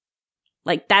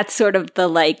 Like, that's sort of the,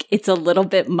 like, it's a little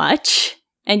bit much,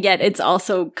 and yet it's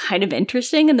also kind of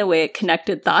interesting in the way it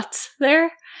connected thoughts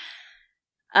there.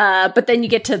 But then you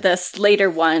get to this later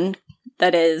one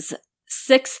that is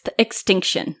Sixth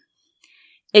Extinction.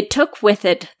 It took with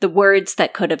it the words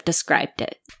that could have described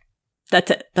it. That's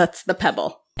it. That's the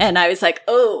pebble. And I was like,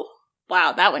 oh,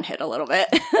 wow, that one hit a little bit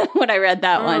when I read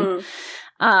that one.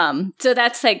 So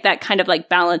that's like that kind of like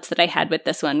balance that I had with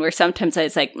this one, where sometimes I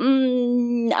was like,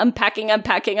 unpacking,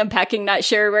 not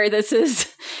sure where this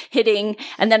is hitting.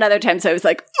 And then other times I was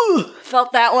like, ooh,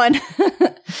 felt that one.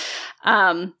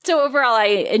 So overall,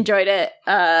 I enjoyed it.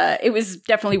 It was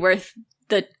definitely worth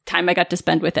the time I got to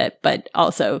spend with it, but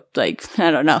also, like, I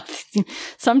don't know.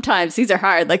 Sometimes these are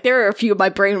hard. Like, there are a few my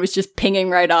brain was just pinging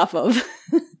right off of.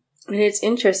 And it's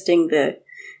interesting,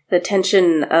 the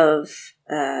tension of,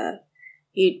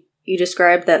 you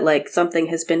described that, like, something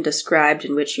has been described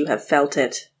in which you have felt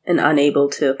it and unable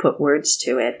to put words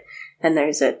to it. And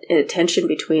there's a tension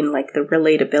between, like, the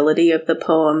relatability of the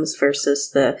poems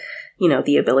versus the,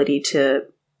 the ability to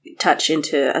touch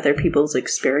into other people's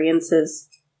experiences.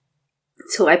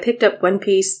 So I picked up One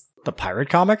Piece. The pirate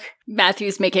comic?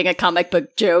 Matthew's making a comic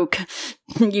book joke.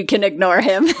 You can ignore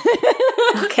him.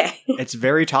 Okay. It's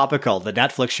very topical. The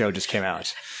Netflix show just came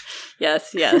out.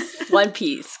 Yes. One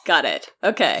Piece. Got it.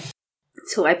 Okay.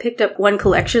 So I picked up one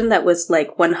collection that was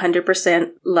like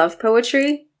 100% love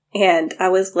poetry. And I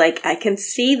was like, I can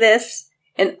see this.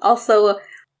 And also,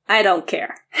 I don't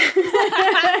care.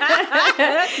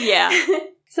 Yeah.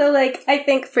 So, like, I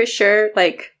think for sure,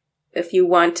 like, if you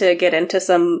want to get into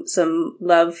some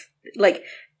love, like,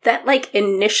 that, like,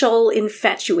 initial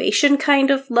infatuation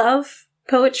kind of love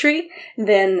poetry,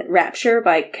 then Rapture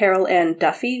by Carol Ann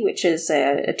Duffy, which is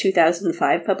a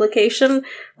 2005 publication.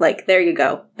 Like, there you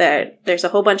go. There's a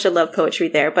whole bunch of love poetry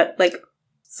there, but, like,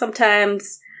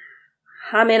 sometimes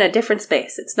I'm in a different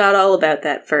space. It's not all about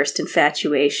that first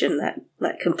infatuation,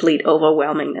 that complete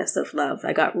overwhelmingness of love.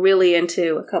 I got really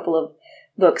into a couple of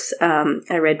books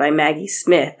I read by Maggie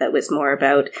Smith that was more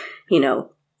about,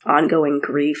 ongoing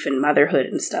grief and motherhood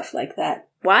and stuff like that.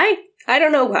 Why? I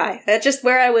don't know why. That's just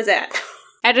where I was at.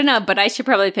 I don't know, but I should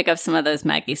probably pick up some of those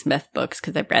Maggie Smith books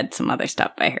because I've read some other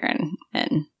stuff by her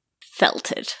and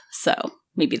felt it. So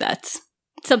maybe that's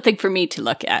something for me to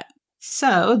look at.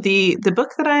 So the book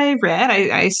that I read,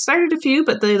 I started a few,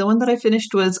 but the one that I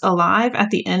finished was Alive at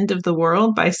the End of the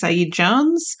World by Saeed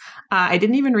Jones. I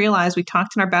didn't even realize we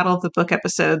talked in our Battle of the Book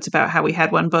episodes about how we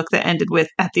had one book that ended with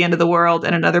At the End of the World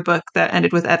and another book that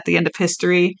ended with At the End of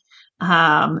History.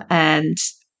 And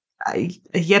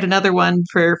yet another one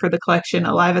for the collection,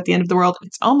 Alive at the End of the World.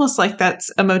 It's almost like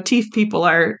that's a motif people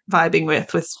are vibing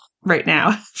with right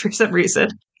now for some reason.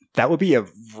 That would be a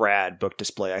rad book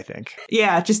display, I think.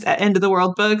 Yeah, just End of the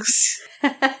World books.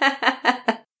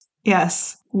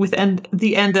 Yes, with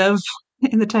the end of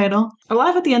in the title.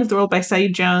 Alive at the End of the World by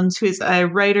Saeed Jones, who is a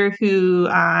writer who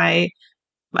I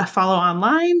follow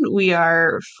online. We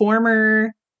are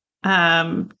former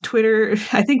Twitter,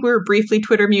 I think we were briefly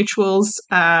Twitter mutuals,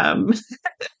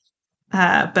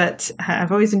 but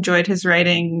I've always enjoyed his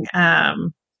writing. I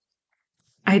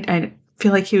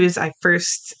feel like when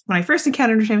I first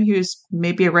encountered him, he was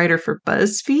maybe a writer for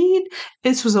BuzzFeed.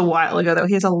 This was a while ago, though.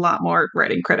 He has a lot more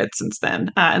writing credits since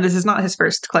then. And this is not his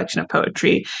first collection of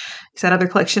poetry. He's had other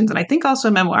collections and I think also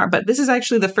a memoir, but this is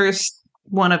actually the first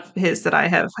one of his that I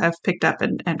have picked up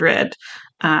and read.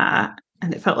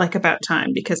 And it felt like about time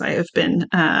because I have been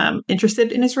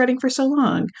interested in his writing for so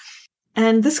long.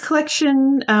 And this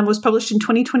collection was published in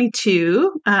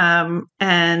 2022,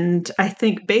 and I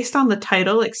think based on the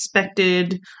title,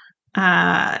 expected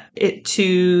it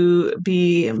to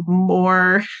be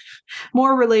more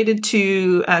related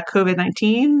to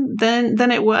COVID-19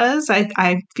 than it was.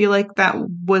 I feel like that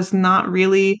was not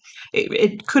really.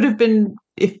 It could have been.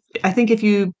 I think if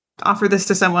you offer this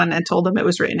to someone and told them it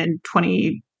was written in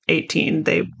 2018,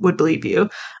 they would believe you.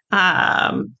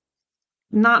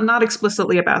 Not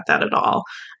explicitly about that at all.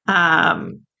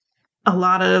 A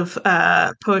lot of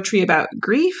poetry about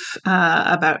grief,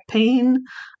 about pain,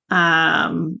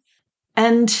 and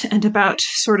about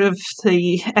sort of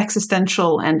the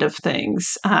existential end of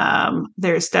things.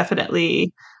 There's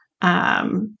definitely, a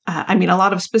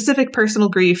lot of specific personal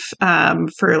grief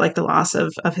for like the loss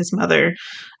of his mother,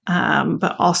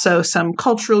 but also some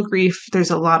cultural grief.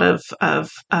 There's a lot of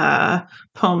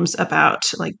poems about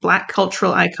like Black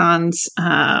cultural icons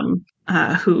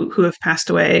who have passed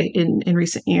away in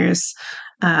recent years,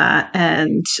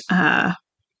 and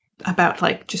about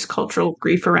like just cultural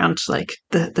grief around like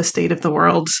the state of the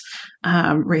world,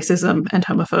 racism and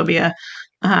homophobia.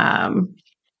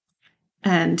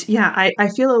 And yeah, I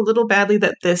feel a little badly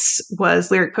that this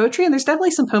was lyric poetry, and there's definitely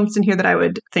some poems in here that I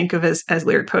would think of as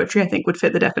lyric poetry, I think would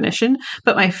fit the definition.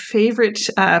 But my favorite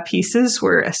pieces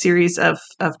were a series of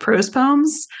prose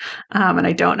poems, and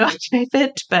I don't know if they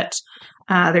fit, but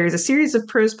there's a series of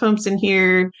prose poems in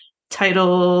here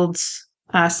titled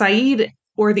Saeed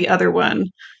or the Other One,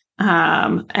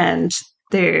 and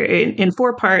they're in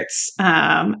 4 parts,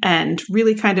 and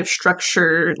really kind of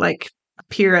structure like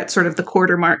appear at sort of the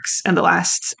quarter marks, and the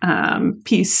last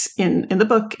piece in the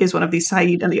book is one of these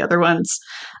Saeed and the Other Ones,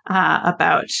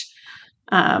 about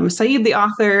Saeed, the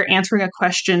author, answering a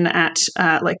question at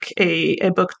like a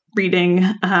book reading,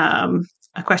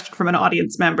 a question from an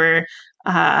audience member,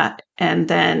 and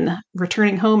then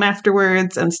returning home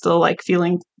afterwards and still like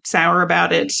feeling sour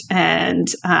about it, and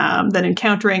then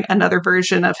encountering another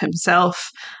version of himself.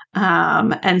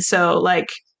 And so like,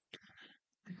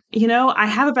 you know, I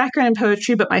have a background in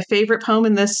poetry, but my favorite poem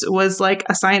in this was like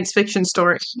a science fiction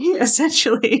story,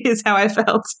 essentially, is how I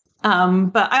felt.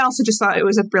 But I also just thought it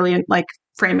was a brilliant like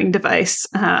framing device,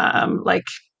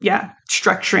 structuring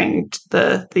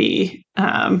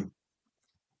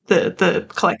the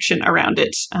collection around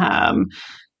it,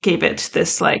 gave it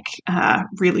this like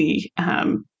really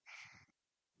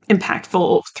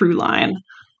impactful through line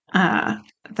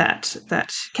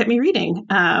that kept me reading.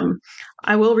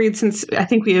 I will read, since I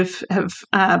think we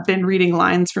have been reading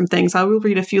lines from things, I will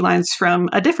read a few lines from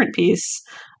a different piece.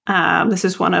 This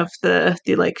is one of the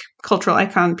like cultural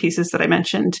icon pieces that I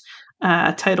mentioned,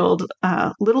 titled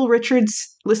Little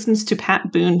Richards Listens to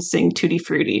Pat Boone Sing Tutti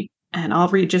Frutti. And I'll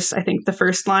read just, I think, the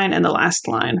first line and the last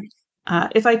line.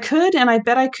 If I could, and I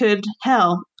bet I could,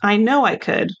 hell, I know I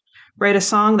could, write a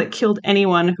song that killed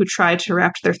anyone who tried to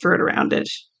wrap their throat around it.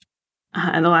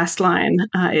 And the last line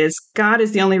is, God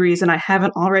is the only reason I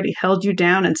haven't already held you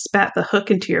down and spat the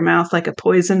hook into your mouth like a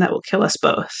poison that will kill us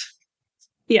both.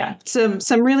 Yeah, some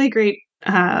really great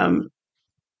lines,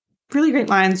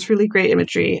 really great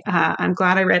imagery. I'm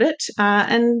glad I read it,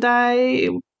 and I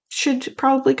should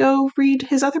probably go read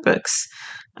his other books.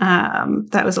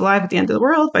 That was Alive at the End of the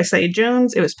World by Saeed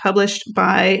Jones. It was published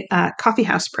by Coffee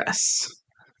House Press.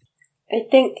 I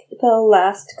think the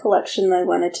last collection I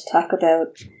wanted to talk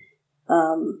about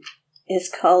is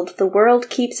called The World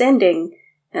Keeps Ending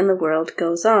and the World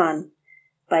Goes On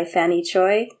by Fanny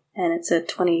Choi, and it's a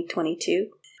 2022.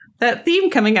 That theme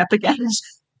coming up again.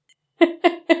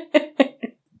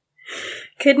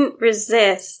 Couldn't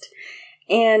resist.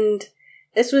 And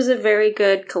this was a very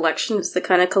good collection. It's the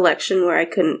kind of collection where I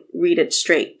couldn't read it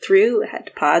straight through. I had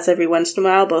to pause every once in a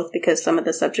while, both because some of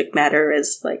the subject matter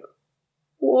is like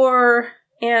war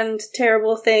and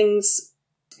terrible things,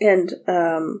 and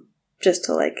just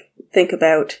to like think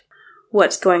about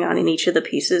what's going on in each of the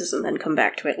pieces and then come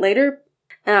back to it later.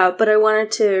 But I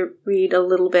wanted to read a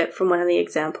little bit from one of the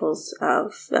examples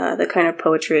of the kind of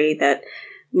poetry that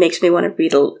makes me want to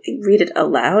read it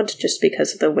aloud, just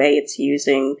because of the way it's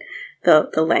using the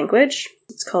language.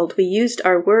 It's called We Used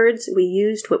Our Words, We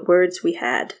Used What Words We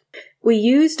Had. We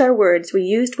used our words, we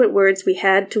used what words we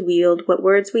had to wield, what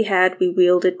words we had we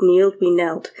wielded, kneeled, we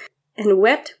knelt. And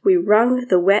wet, we wrung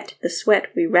the wet, the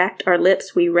sweat, we racked our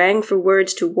lips, we rang for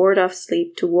words to ward off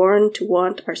sleep, to warn, to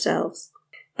want ourselves.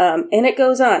 And it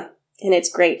goes on, and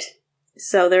it's great.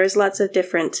 So there's lots of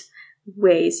different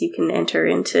ways you can enter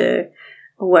into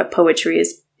what poetry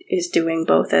is doing,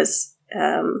 both as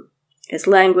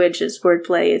language, as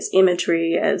wordplay, as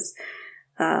imagery, as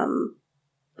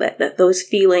those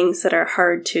feelings that are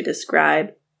hard to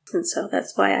describe. And so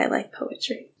that's why I like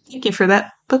poetry. Thank you for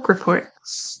that book report.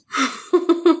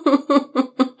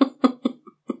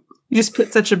 You just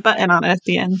put such a button on it at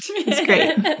the end. It's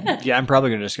great. Yeah, I'm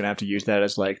probably just going to have to use that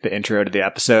as like the intro to the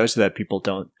episode so that people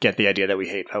don't get the idea that we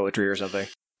hate poetry or something.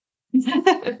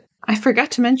 I forgot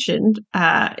to mention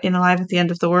in Alive at the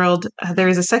End of the World, there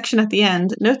is a section at the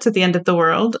end, Notes at the End of the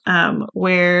World,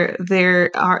 where there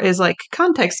is like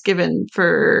context given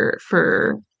for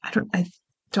I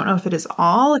don't know if it is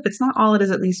all. If it's not all, it is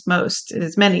at least most. It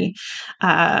is many.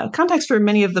 Context for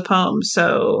many of the poems.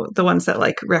 So the ones that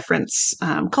like reference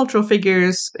cultural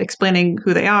figures, explaining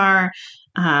who they are,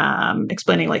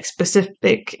 explaining like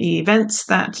specific events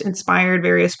that inspired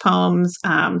various poems.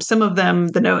 Some of them,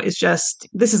 the note is just,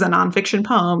 this is a nonfiction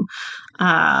poem.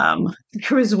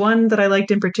 There was one that I liked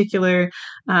in particular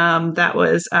that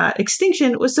was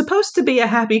Extinction was supposed to be a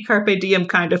happy carpe diem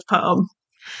kind of poem.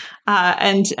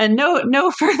 And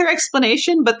no further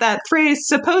explanation, but that phrase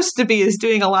 "supposed to be" is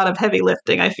doing a lot of heavy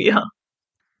lifting, I feel.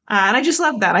 And I just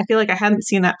love that. I feel like I hadn't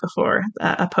seen that before,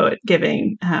 a poet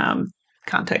giving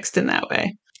context in that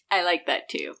way. I like that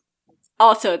too.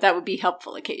 Also, that would be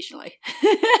helpful occasionally.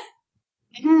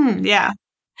 Yeah.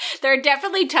 There are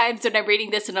definitely times when I'm reading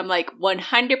this and I'm like,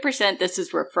 100% this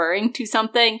is referring to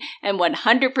something, and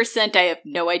 100% I have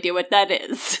no idea what that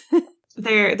is.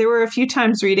 There were a few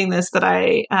times reading this that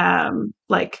I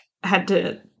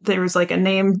there was like a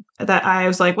name that I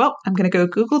was like, well, I'm going to go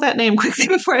Google that name quickly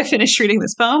before I finish reading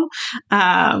this poem.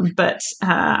 But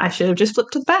I should have just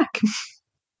flipped to the back.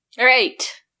 All right.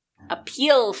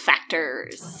 Appeal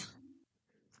factors.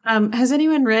 Has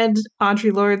anyone read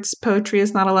Audre Lorde's Poetry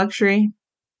is Not a Luxury?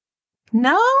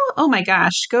 No? Oh my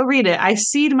gosh, go read it. I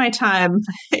cede my time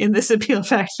in this appeal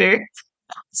factor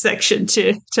section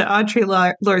to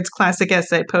Audre Lorde's classic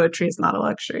essay, Poetry is Not a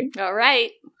Luxury. All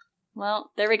right.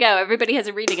 Well, there we go. Everybody has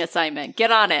a reading assignment.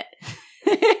 Get on it.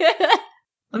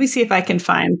 Let me see if I can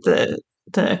find the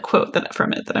quote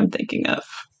from it that I'm thinking of.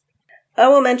 I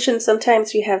will mention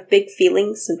sometimes we have big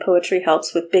feelings, and poetry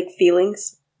helps with big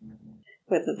feelings.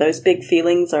 Whether those big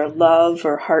feelings are love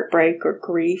or heartbreak or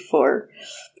grief or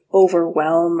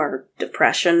overwhelm or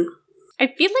depression. I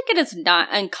feel like it is not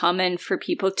uncommon for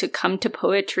people to come to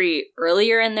poetry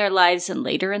earlier in their lives and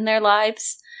later in their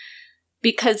lives,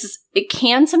 because it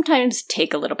can sometimes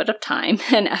take a little bit of time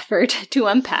and effort to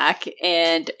unpack.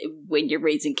 And when you're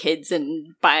raising kids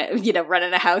and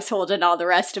running a household and all the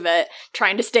rest of it,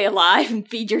 trying to stay alive and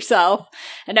feed yourself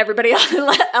and everybody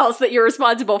else that you're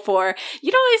responsible for,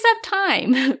 you don't always have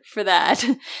time for that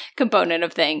component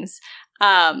of things.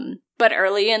 But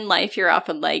early in life, you're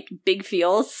often like, big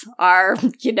feels are,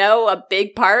 a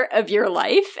big part of your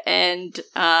life. And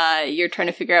you're trying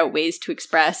to figure out ways to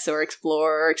express or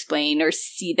explore or explain or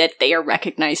see that they are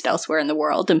recognized elsewhere in the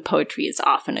world. And poetry is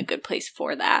often a good place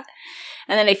for that.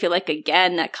 And then I feel like,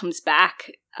 again, that comes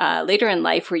back later in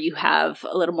life where you have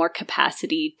a little more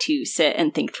capacity to sit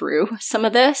and think through some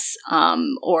of this,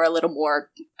 or a little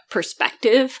more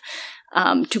perspective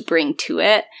to bring to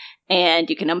it. And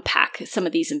you can unpack some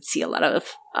of these and see a lot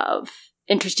of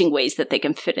interesting ways that they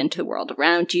can fit into the world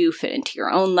around you, fit into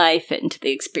your own life, fit into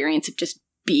the experience of just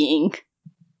being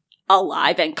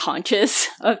alive and conscious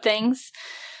of things.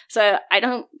 So I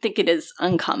don't think it is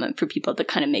uncommon for people to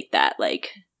kind of make that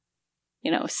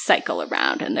cycle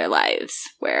around in their lives,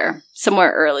 where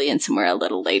somewhere early and somewhere a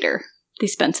little later, they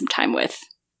spend some time with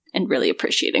and really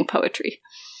appreciating poetry.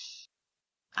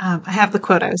 I have the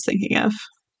quote I was thinking of.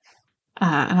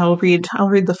 And I'll read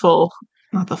the full,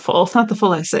 not the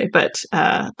full essay, but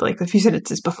the few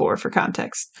sentences before for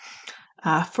context.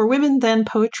 For women, then,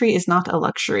 poetry is not a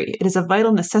luxury. It is a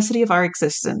vital necessity of our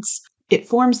existence. It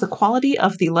forms the quality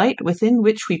of the light within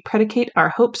which we predicate our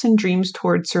hopes and dreams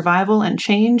toward survival and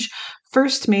change,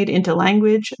 first made into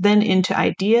language, then into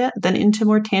idea, then into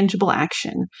more tangible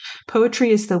action.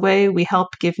 Poetry is the way we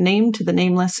help give name to the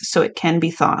nameless so it can be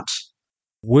thought.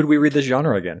 Would we read this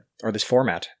genre again, or this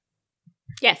format?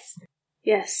 Yes.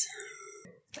 Yes.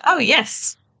 Oh,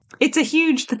 yes.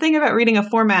 The thing about reading a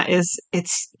format is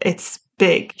it's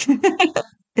big.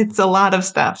 It's a lot of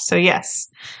stuff. So yes,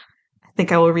 I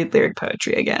think I will read lyric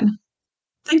poetry again.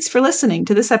 Thanks for listening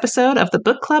to this episode of the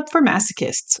Book Club for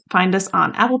Masochists. Find us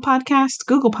on Apple Podcasts,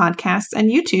 Google Podcasts, and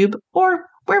YouTube, or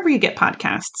wherever you get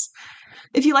podcasts.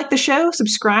 If you like the show,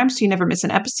 subscribe so you never miss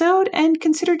an episode, and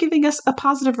consider giving us a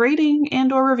positive rating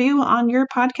and or review on your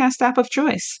podcast app of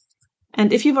choice.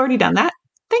 And if you've already done that,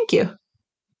 thank you.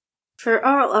 For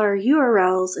all our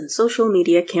URLs and social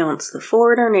media accounts, the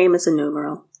forward our name is a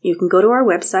numeral. You can go to our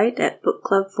website at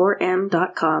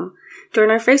bookclub4m.com, join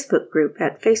our Facebook group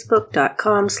at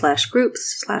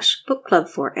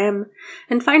facebook.com/groups/bookclub4m,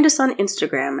 and find us on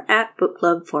Instagram at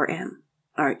bookclub4m.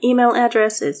 Our email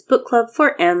address is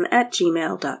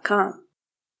bookclub4m@gmail.com.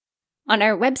 On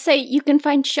our website, you can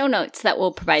find show notes that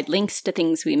will provide links to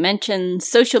things we mentioned,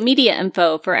 social media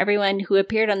info for everyone who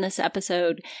appeared on this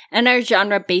episode, and our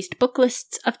genre-based book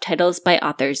lists of titles by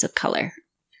authors of color.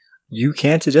 You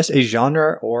can suggest a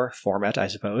genre or format, I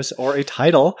suppose, or a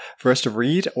title for us to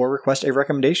read or request a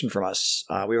recommendation from us.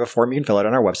 We have a form you can fill out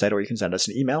on our website, or you can send us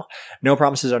an email. No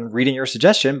promises on reading your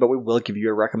suggestion, but we will give you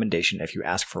a recommendation if you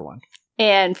ask for one.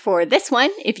 And for this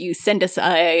one, if you send us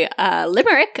a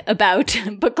limerick about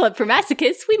Book Club for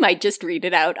Masochists, we might just read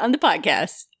it out on the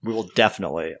podcast. We will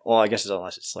definitely. Well, I guess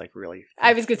unless it's really...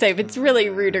 I was going to say, if it's really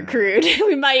rude or crude,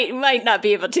 we might not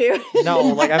be able to.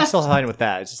 No, I'm still fine with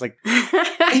that. It's just like...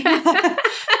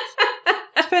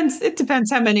 It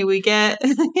depends how many we get.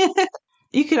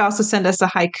 You could also send us a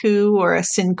haiku or a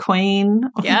cinquain.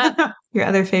 Yeah. Your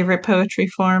other favorite poetry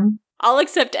form. I'll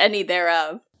accept any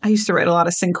thereof. I used to write a lot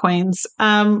of cinquains.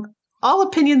 All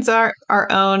opinions are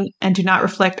our own and do not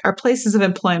reflect our places of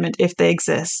employment if they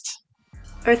exist.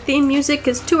 Our theme music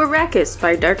is To Arrakis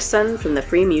by Dark Sun from the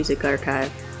Free Music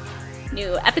Archive.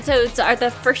 New episodes are the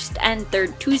first and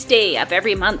third Tuesday of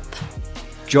every month.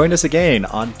 Join us again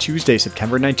on Tuesday,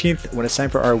 September 19th, when it's time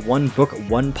for our One Book,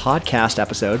 One Podcast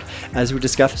episode, as we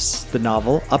discuss the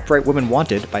novel Upright Women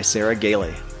Wanted by Sarah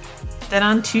Gailey. Then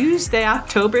on Tuesday,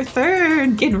 October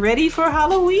 3rd, get ready for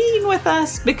Halloween with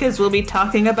us, because we'll be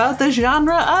talking about the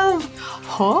genre of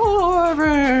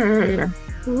horror.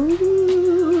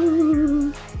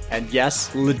 Ooh. And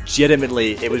yes,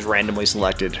 legitimately, it was randomly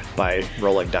selected by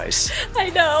rolling dice. I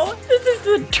know. This is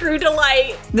the true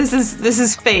delight. This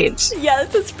is fate. Yeah,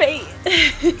 this is fate.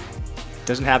 It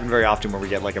doesn't happen very often where we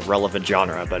get a relevant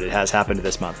genre, but it has happened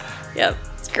this month. Yep,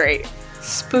 it's great.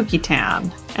 Spooky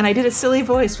Town. And I did a silly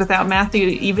voice without Matthew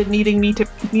even needing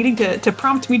to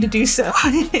prompt me to do so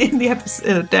in the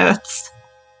episode notes.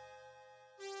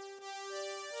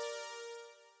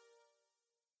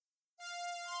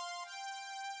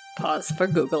 Pause for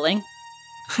Googling.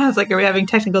 I was like, are we having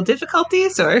technical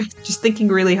difficulties or just thinking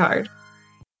really hard?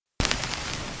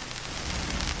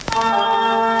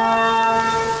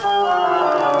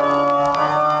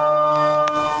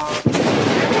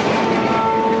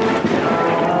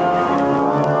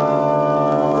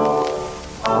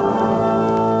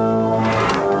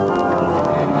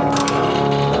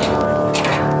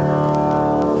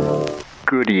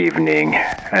 Good evening,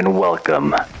 and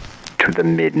welcome to the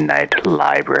Midnight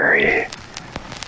Library.